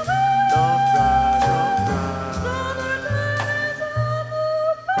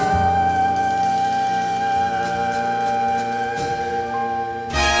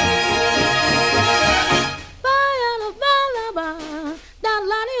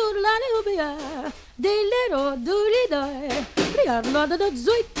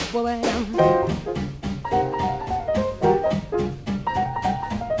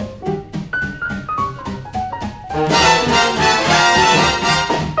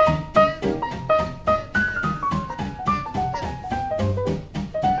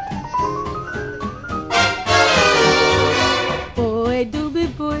 Boy doobie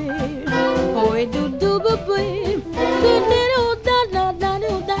boy, boy doo doobie boy, good little da da da da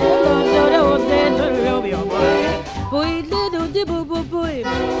da da da boy little di boo boo boy,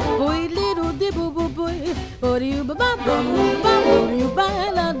 boy little di boo boo boy, boy you ba ba ba ba you ba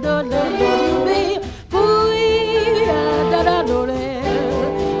la do do you be boy da da do re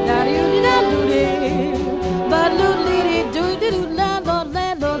da you di da do re ba do li do do la do la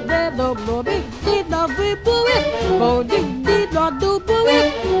do de do bo be di da be boy bo di da do boy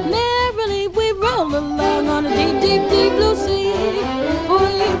merrily we roll along on a deep deep deep blue sea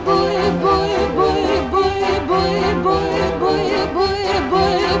boy boy boy boy boy boy boy boy boy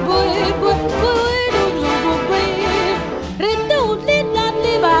boy boy boy boy do do boy redo lit la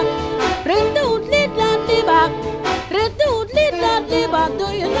liba redo lit la liba redo lit la liba do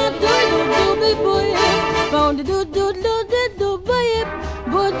you not do do boy bound do do do do boy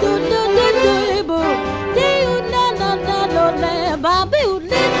boy do do do do boy do you na na na no le ba be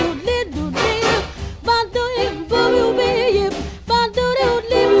lit do ba do boy be ba do do boy boy do do do do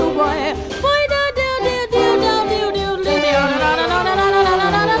do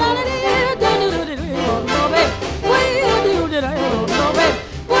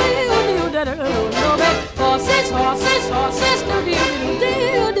do horses, horses, horses, do do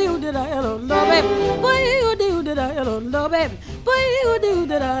do do do do boy you do do do baby boy you do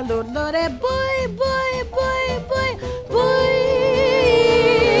do do boy boy boy boy boy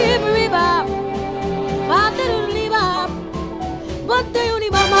bop ba do do bop what do you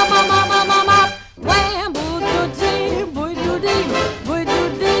need mama mama mama wham boy do do boy do do boy do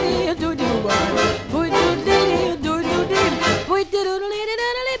do do do boy do do do do boy do do boy do do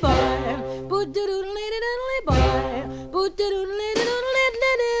boy boy do do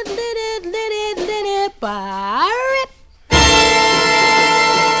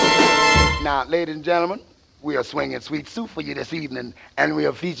ladies and gentlemen, we are swinging Sweet Soup for you this evening, and we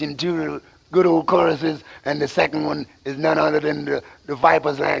are featuring two good old choruses, and the second one is none other than the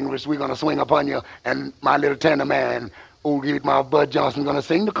Viper's Language. We're going to swing upon you, and my little tenor man, old Gate Mouth Bud Johnson, going to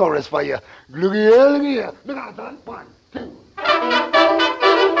sing the chorus for you. Look here, look here. Look out, son. 1, 2.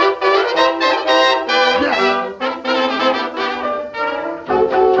 Yeah.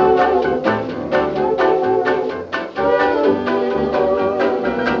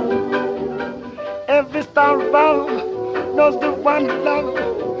 Every star above knows the one you love,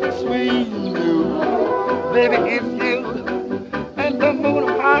 sweet you. Baby, it's you. And the moon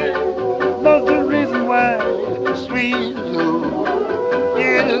high knows the reason why, sweet you.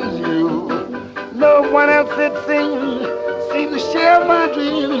 Is you. No one else it seems to share my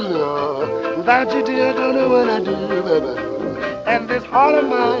dreams. Without you, dear, I don't know what I do, baby. And this heart of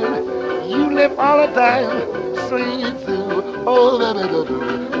mine, you live all the time, sweet Sue. Oh, baby,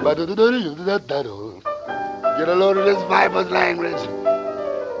 get a load of this Viper's Language.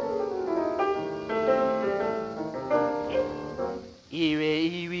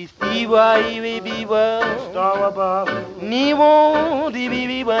 Iwe siwa iwe biwa star above ni wo di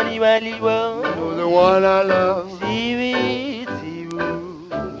bi wa ni wa li wo the one I love siwi siwu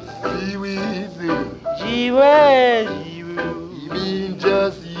siwi siwu jiwa jiwu you mean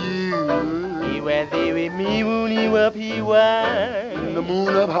just you iwe siwi mi wu ni wa pi wa the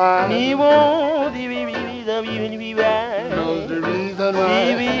moon up high ni wo di bi da bi ni wa knows the reason why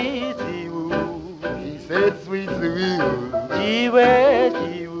siwi siwu he said sweet siwu jiwa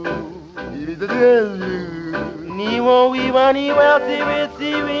jiwu he said you ni wo wi wa ni wa siwi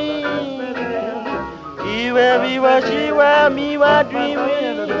siwi iwe bi wa shi wa mi wa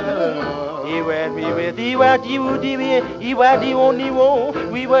dreaming iwe mi we di wa jiwu di bi iwa di wo ni wo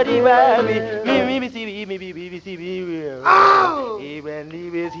wi wa di wa mi siwi mi bi siwi iwe ni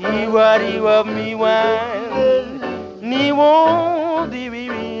bi si wa di wa mi wa ni wo di bi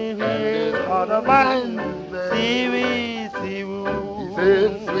heart of mine siwi siwu he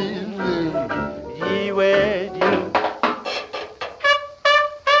said sweet Sue jiwe jiwu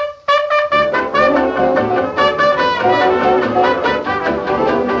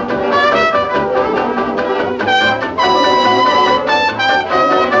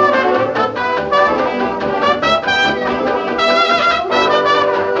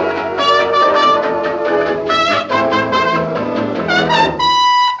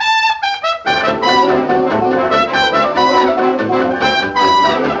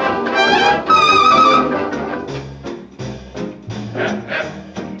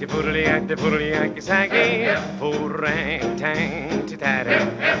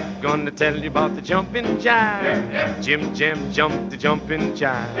Gonna tell you about the jumping jive. Jim jumped the jumping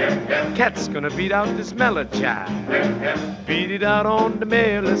jive. Cat's gonna beat out this mellow jive. Beat it out on the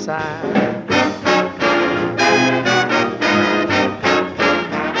mellow side.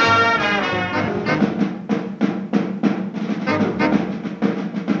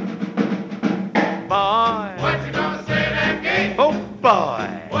 Boy, what you gonna say that game? Oh boy,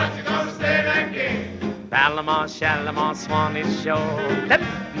 what you gonna say that game? Balamar, Shalamar, Swanee Shore. Let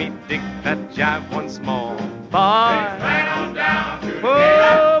me dig that jive once more. Boy, right on down to the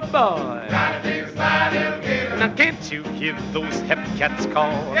oh boy, gotta dig a slide, little gator. Now can't you hear those hep cats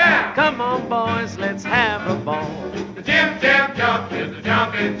call? Yeah. Come on boys, let's have a ball. The Jim jump is the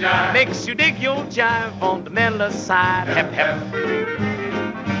jumping jive. Makes you dig your jive on the mellow side. Hep hep.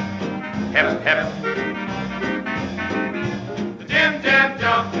 Hep hep. The Jim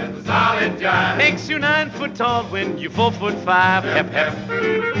jump is the solid jive. Makes you 9 foot tall when you're 4'5". Hep hep.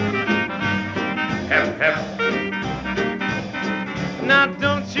 Hep hep. Now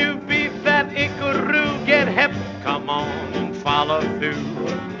don't you be that ickaroo, get hep. Come on and follow through.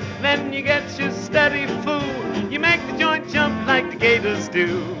 Then you get your steady fool. You make the joint jump like the gators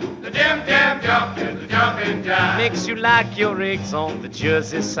do. The Jim jump is the jumping jive. Makes you like your eggs on the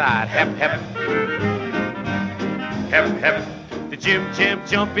Jersey side. Hep hep. Hep hep. The Jim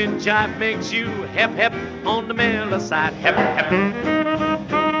jumping jive makes you hep hep on the mellow side. Hep hep.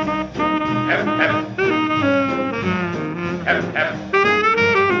 Hep hep. Hep hep.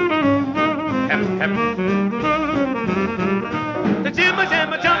 Hep hep. The Jim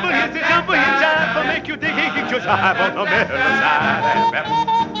jumper, he's the jumper, he's jive for make you dig your jive on the mellow side. Hep hep.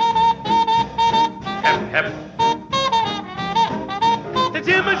 Hep hep. The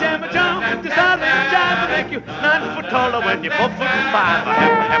Jim jump, the solid jive will make you 9 foot taller when you're 4'5".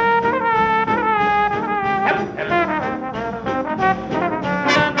 Hep hep. Hep hep.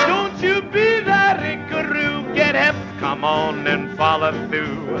 Now don't you be that ickaroo, get hep. Come on and follow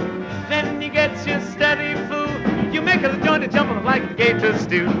through. Then you get your steady fool. You make a joint and jump like the gators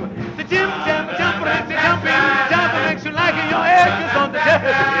do. The Jim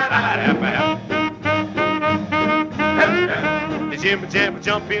Jim Jam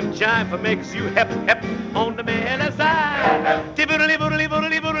jumping jive makes you hep hep on the man side. Tibbly boodly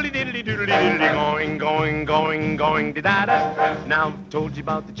boodly boodly diddly doodly diddly going going going going da da. Now told you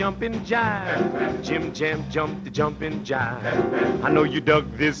about the jumping jive. Jim Jam jumped the jumping jive. I know you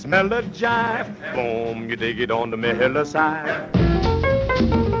dug this mellow jive. Boom, you dig it on the mellow side.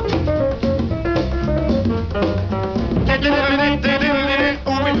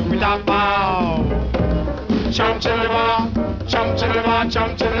 Chum chillaba, chum chillaba, chum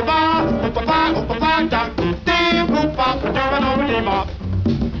chillaba, oopapa, oopapa, da, dee, oopapa, dooba dooba dee bop.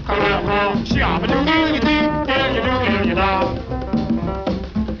 Shabba doo dee dee, you do you da.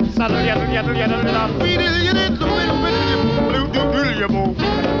 Saddle yaddle yaddle yaddle da, weedle yaddle, blue blue doo doo you bo.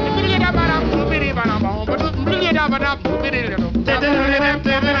 Biddy da ba da, biddy ba da bo, biddy da ba da, biddy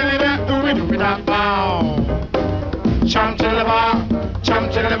da bo. Chum chillaba, chum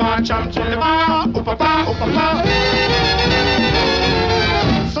chillaba, chum chillaba, oopapa, oopapa.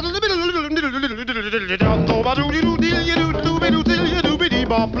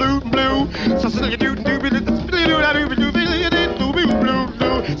 Blue, blue, so you do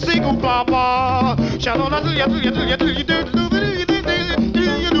single papa, shadow little yet you do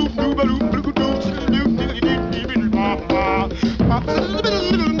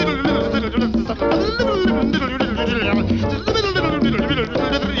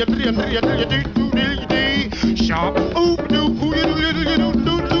sharp, oh, do, you do,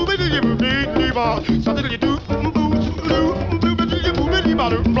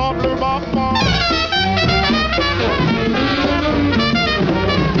 blah, blah, blah, blah.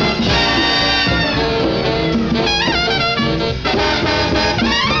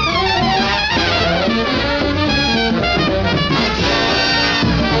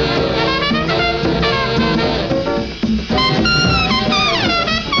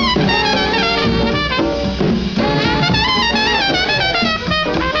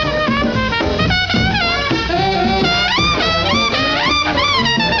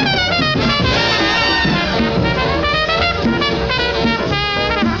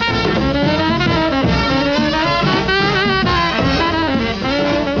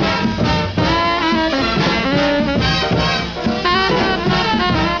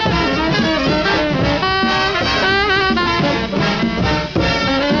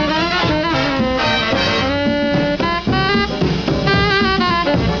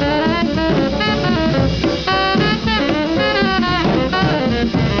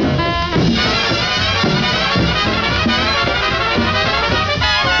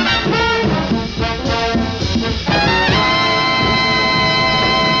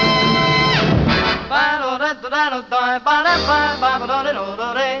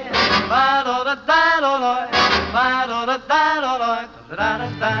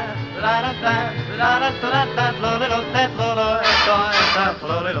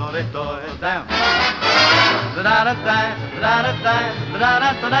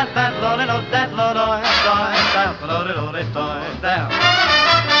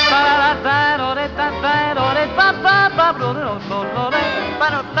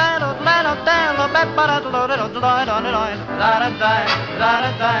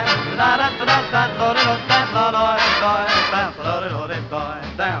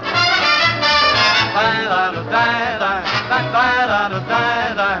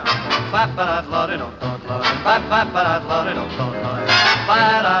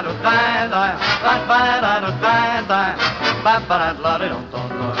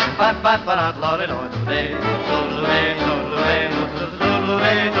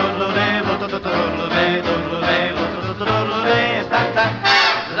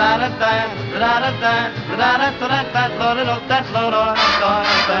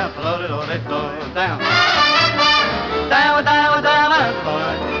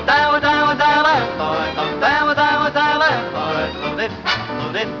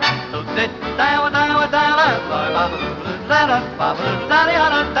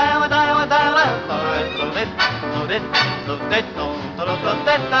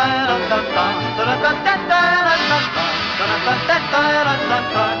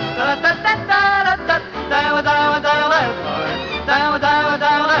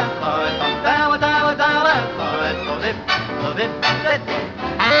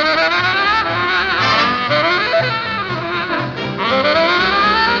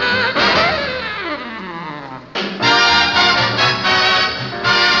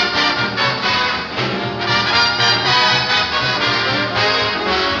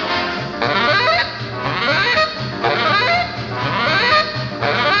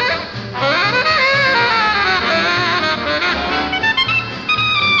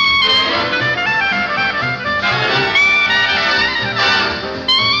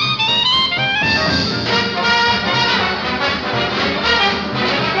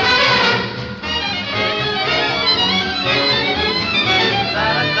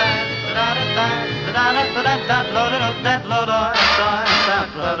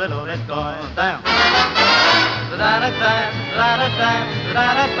 it going down.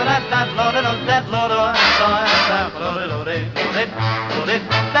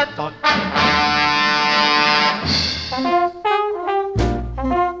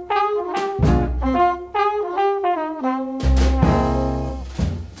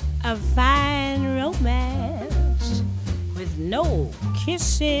 A fine romance with no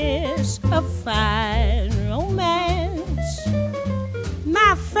kisses, a fine romance.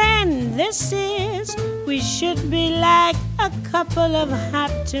 My friend, this is, we should be like a couple of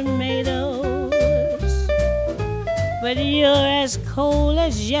hot tomatoes. But you're as cold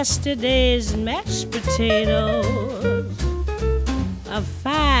as yesterday's mashed potatoes. A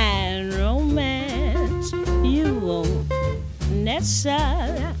fine romance you won't nestle.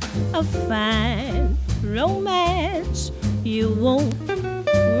 A fine romance you won't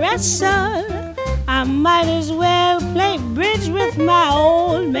wrestle. I might as well play bridge with my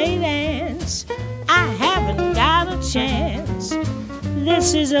old maid aunts. I haven't got a chance.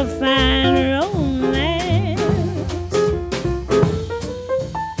 This is a fine romance.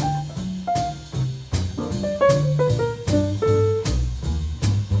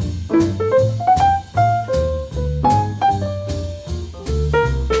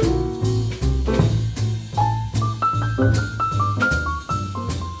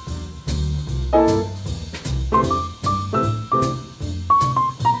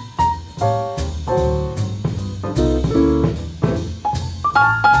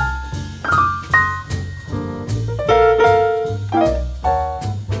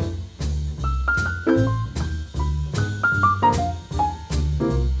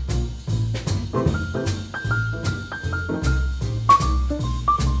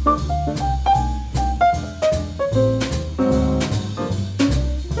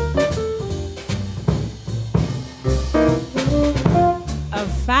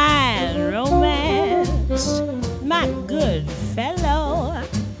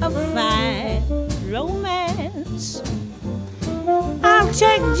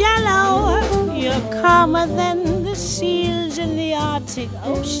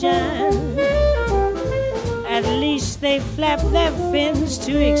 Ocean. At least they flap their fins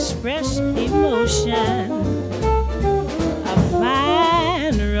to express emotion. A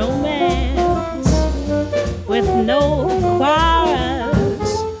fine romance with no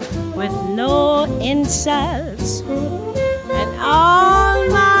quarrels, with no insults, and all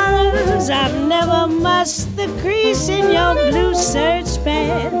morals. I've never mussed the crease in your blue serge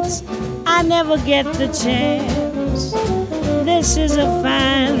pants. I never get the chance. This is a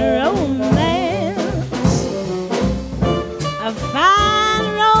fine romance. A fine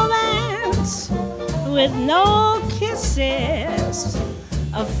romance with no kisses.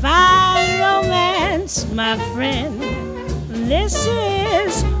 A fine romance, my friend. This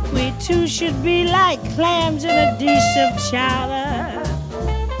is, we two should be like clams in a dish of chowder.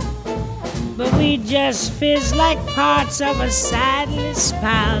 But we just fizz like parts of a sideless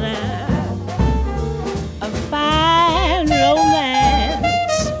powder. A fine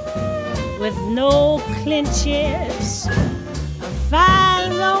romance with no clinches. A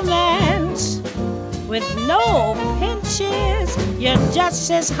fine romance with no pinches. You're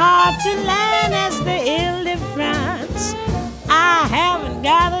just as hard to land as the Ile-de-France. I haven't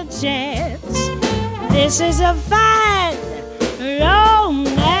got a chance. This is a fine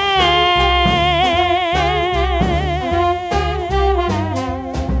romance.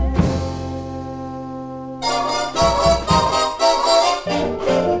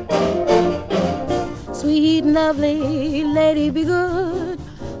 Sweet and lovely lady, be good.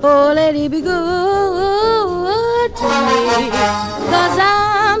 Oh, lady, be good to me, 'cause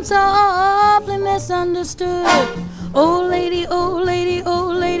I'm so awfully misunderstood. Oh, lady, oh, lady, oh,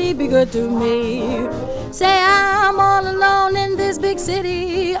 lady, be good to me. Say I'm all alone in this big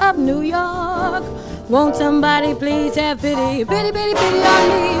city of New York. Won't somebody please have pity, pity, pity, pity on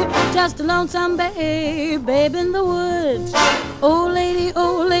me? Just a lonesome babe, babe in the woods. Oh, lady,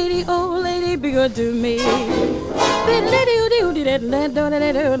 oh, lady, oh, lady, be good to me.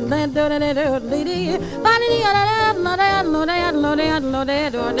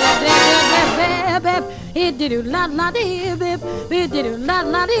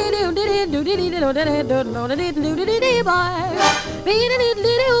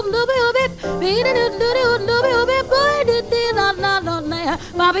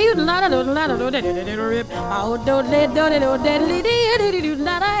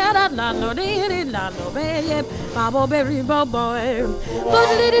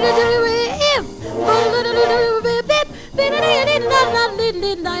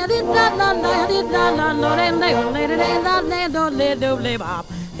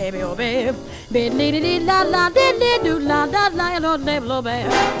 baby, oh baby. Baby, la la, do la la la, no little baby.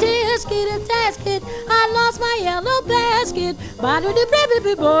 Tasket, I lost my yellow basket. Body the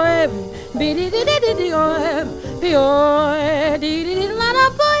baby boy, baby, did la la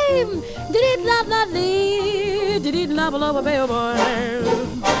boy, did la la lee, did la la baby boy.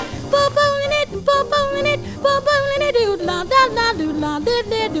 Bobbling it, do la la la, do la la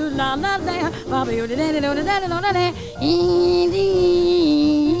la, Bobby, you did it,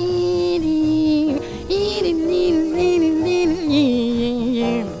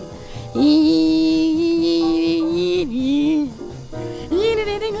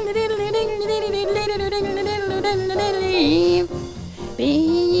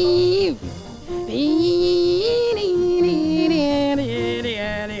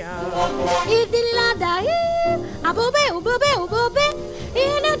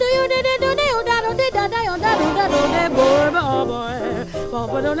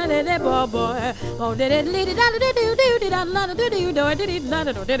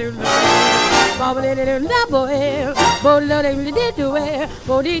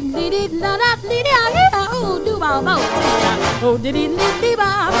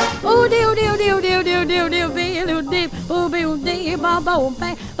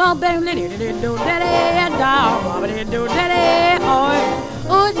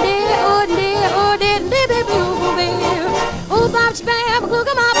 oh, Bob Spam, cook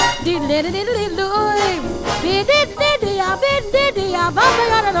 'em up. Did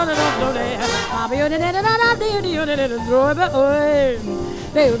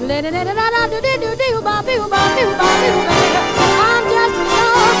I'm just a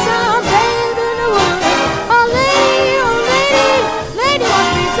lonesome baby in the woods. Oh, lady,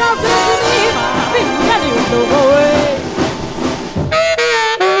 wants me so good to me.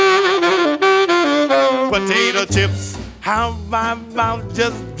 Potato chips, how my mouth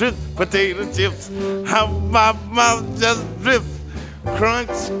just drip. Potato chips, how my mouth just drip. Crunch,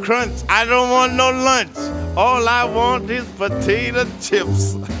 crunch, I don't want no lunch. All I want is potato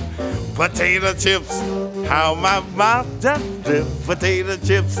chips. Potato chips, how my mouth just drip. Potato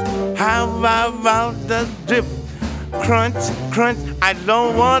chips, how my mouth just drip. Crunch, crunch, I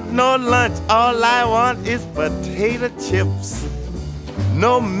don't want no lunch. All I want is potato chips.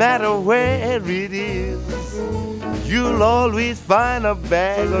 No matter where it is, you'll always find a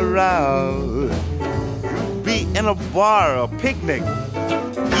bag around. Be in a bar, a picnic,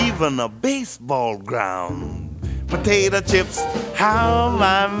 even a baseball ground. Potato chips, how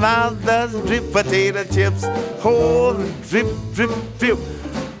my mouth does drip. Potato chips, oh, drip, drip, drip.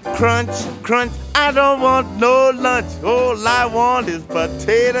 Crunch, crunch, I don't want no lunch. All I want is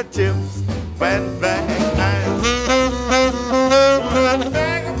potato chips. Bang, bang, bang.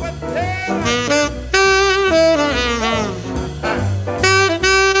 Bag of potatoes.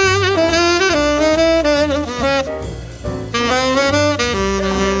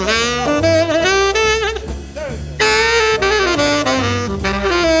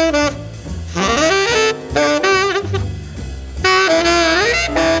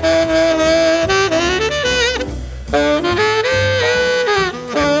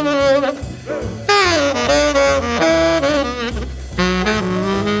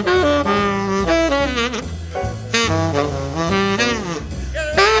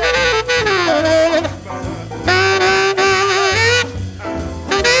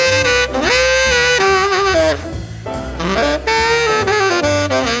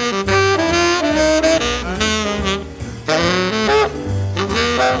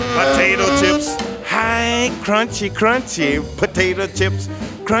 Crunchy, crunchy, potato chips,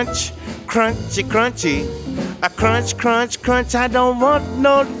 crunch, crunchy, crunchy. A crunch, crunch, crunch, I don't want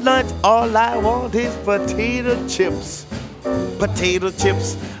no lunch. All I want is potato chips. Potato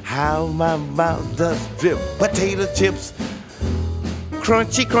chips, how my mouth does drip. Potato chips,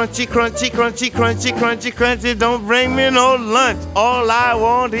 crunchy, crunchy, crunchy, crunchy, crunchy, crunchy, crunchy. Don't bring me no lunch. All I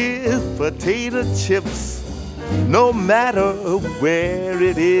want is potato chips. No matter where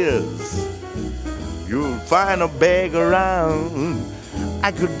it is, you'll find a bag around.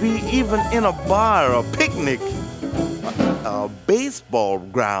 I could be even in a bar, a picnic, a baseball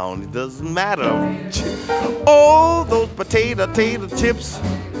ground. It doesn't matter. Oh, those potato chips.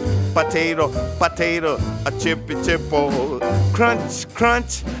 Potato, potato, a chippy chippo. Crunch,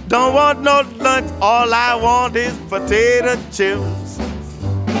 crunch, don't want no lunch. All I want is potato chips.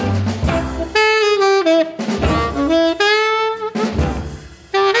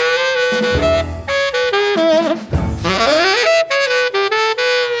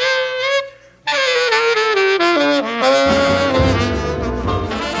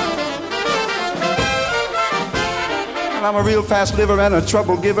 I'm a real fast liver and a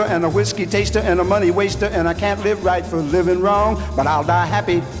trouble giver and a whiskey taster and a money waster, and I can't live right for living wrong, but I'll die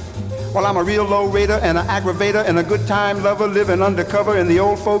happy. Well, I'm a real low rater and an aggravator and a good time lover living undercover, and the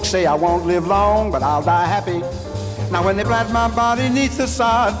old folks say I won't live long, but I'll die happy. Now when they plant my body neath the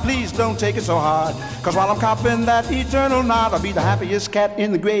sod, please don't take it so hard, 'cause while I'm copping that eternal nod, I'll be the happiest cat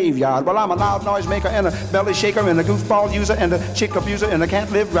in the graveyard. Well, I'm a loud noise maker and a belly shaker and a goofball user and a chick abuser, and I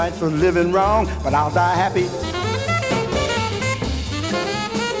can't live right for living wrong, but I'll die happy.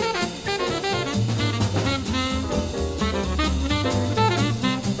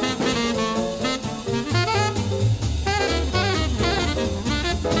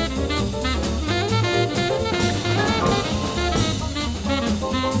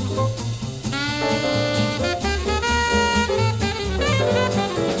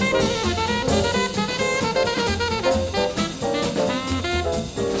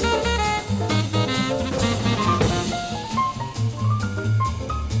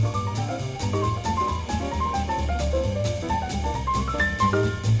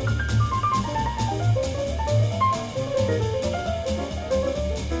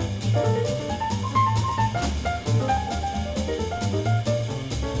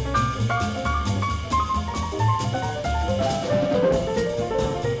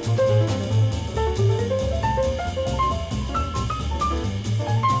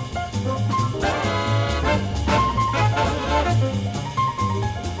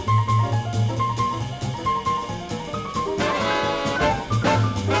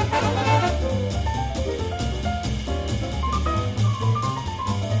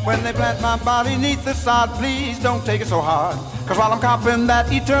 When they plant my body neath the sod, please don't take it so hard, 'cause while I'm copping that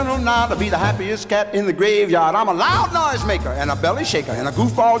eternal nod, I'll be the happiest cat in the graveyard. I'm a loud noise maker and a belly shaker and a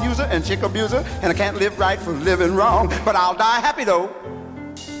goofball user and chick abuser, and I can't live right for living wrong, but I'll die happy though.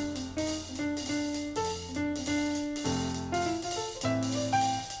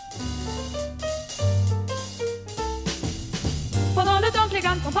 Pendant le temps que les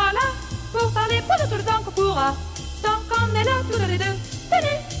gars ne sont pas là, pour parler pas de tout le temps qu'on pourra, tant qu'on est là tous les deux,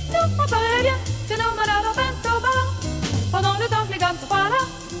 tenez, nous on paraît bien que nos malades en vingt au bar. Pendant le temps que les gars ne sont pas là,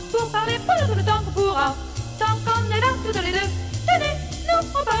 pour parler pas de tout le temps qu'on pourra, tant qu'on est là tous les deux, tenez, nous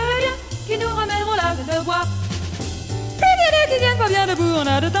on paraît bien qu'ils nous ramèneront là de bois. Puis il y en a qui viennent pas bien debout, on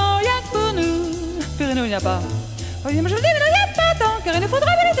a de temps rien que pour nous. Pour nous il n'y a pas. Oui, mais je vous dis, mais il n'y a pas tant, car il nous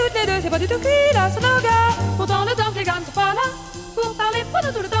faudra venir toutes les deux, c'est pas du tout cuit là, c'est nos gars. Pourtant le temps que les gars ne sont pas là, pour parler pas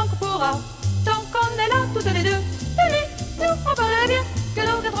de tout le temps qu'on pourra, tant qu'on est là toutes les deux, tenez, nous on paraît bien que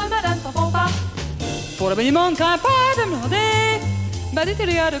nos quatre madames s'en font pas. Pour le béniment, ne crains pas de me demander. Bah dites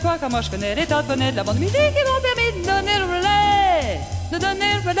il y a de quoi, car moi je connais les tas de bonnets de la bande musique qui m'ont permis de donner le relais, de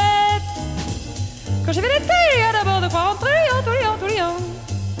donner le relais. Quand j'ai vu les filles, d'abord de croire en triant.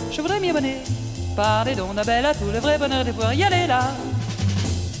 Je voudrais m'y abonner. Parlez donc d'Abel à tout le vrai bonheur de pouvoir y aller là.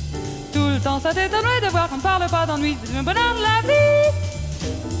 Tout le temps ça t'étonnerait de voir qu'on ne parle pas d'ennui, c'est le bonheur de la vie.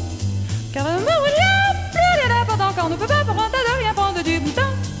 Car le moment où il n'y a plus rien d'important, quand on ne peut pas prendre de rien prendre du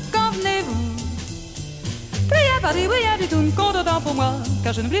temps, quand venez-vous. Plus rien pas dit, rien du tout, ne compte autant pour moi,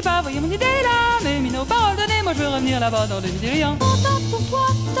 car je n'oublie pas, voyez mon idée là, mais mis nos paroles données, moi je veux revenir là-bas dans le rien. Content pour toi,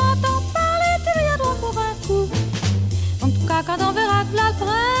 t'entends parler, tu viens droit pour un coup. En tout cas, quand on verra que là le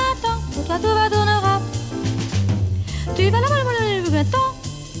printemps, pour toi tout va tournera. Tu vas là-bas le printemps.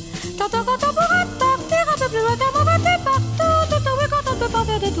 T'entends quand on pourra partir un peu plus loin, car on va t'es partout. Tout au oui, quand on peut pas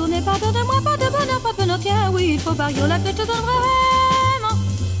faire de tournée, pardonne-moi, pas de bonheur, pas de bonheur. Tiens, oui, il faut parier, la que je te donne vraiment.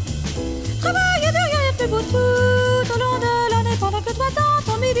 Travaille de rien et plus beau tout au long de l'année, pendant que toi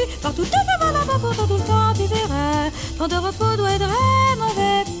dans ton midi, partout tu fais mal là-bas pour tout le temps, tu verras. Ton de repos doit être très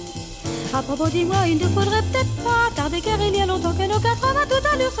mauvais. À propos, dis-moi, il ne faudrait peut-être pas tarder, car il y a longtemps que nos 80 tout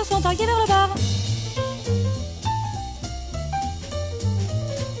allure se sont tagués vers le bar.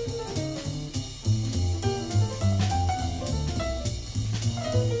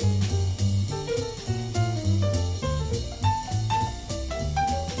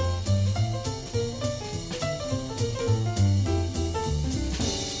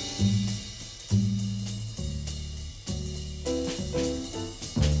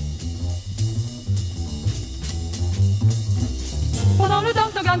 Pendant le temps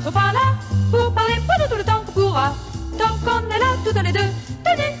que nos gars ne sont pas là, pour parler pas de tout le temps qu'on pourra, tant qu'on est là toutes les deux,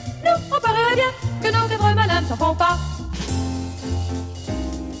 tenez, nous on paraît bien que nos quatre malades s'en font pas.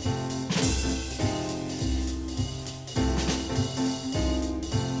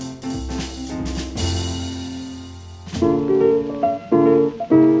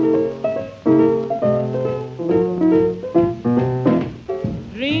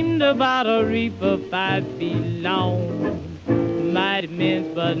 Dreamed about a reaper 5 feet long, mighty immense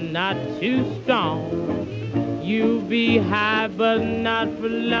but not too strong. You'll be high but not for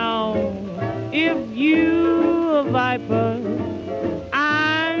long. If you a viper,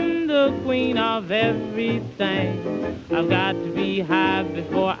 I'm the queen of everything. I've got to be high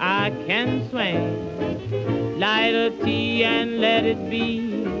before I can swing. Light a tea and let it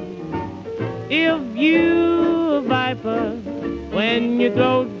be. If you a viper, when your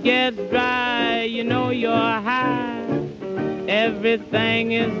throat gets dry, you know you're high.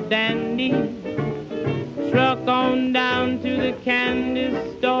 Everything is dandy. Truck on down to the candy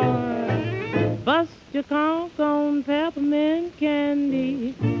store. Bust your conch on peppermint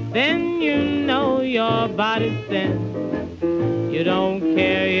candy. Then you know your body's thin. You don't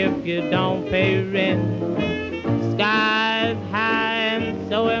care if you don't pay rent. Sky's high and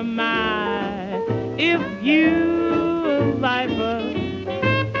so am I. If you a viper,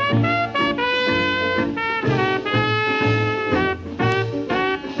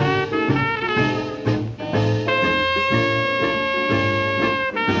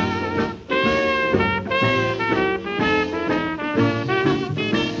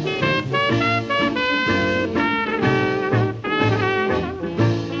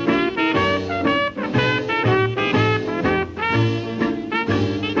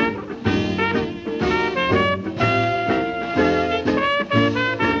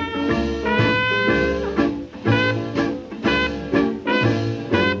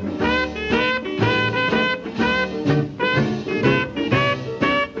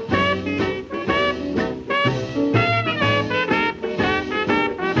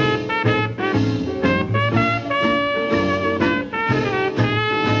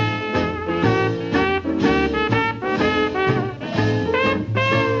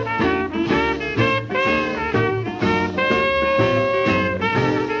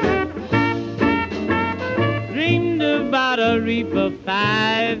 reaper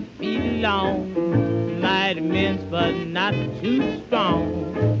 5 feet long, mighty immense but not too strong.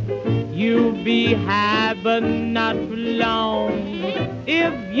 You'll be high but not for long.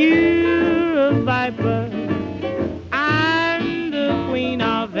 If you're a viper, I'm the queen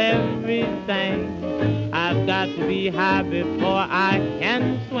of everything. I've got to be high before I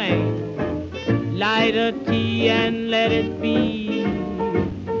can swing. Light a tea and let it be.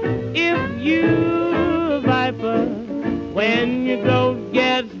 If you're a viper, when your throat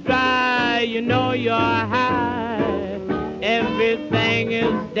gets dry, you know you're high. Everything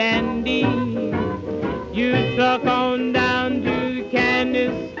is dandy. You truck on down to the candy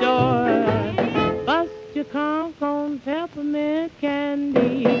store. Bust your conch on peppermint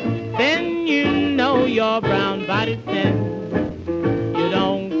candy. Then you know your brown body's thin.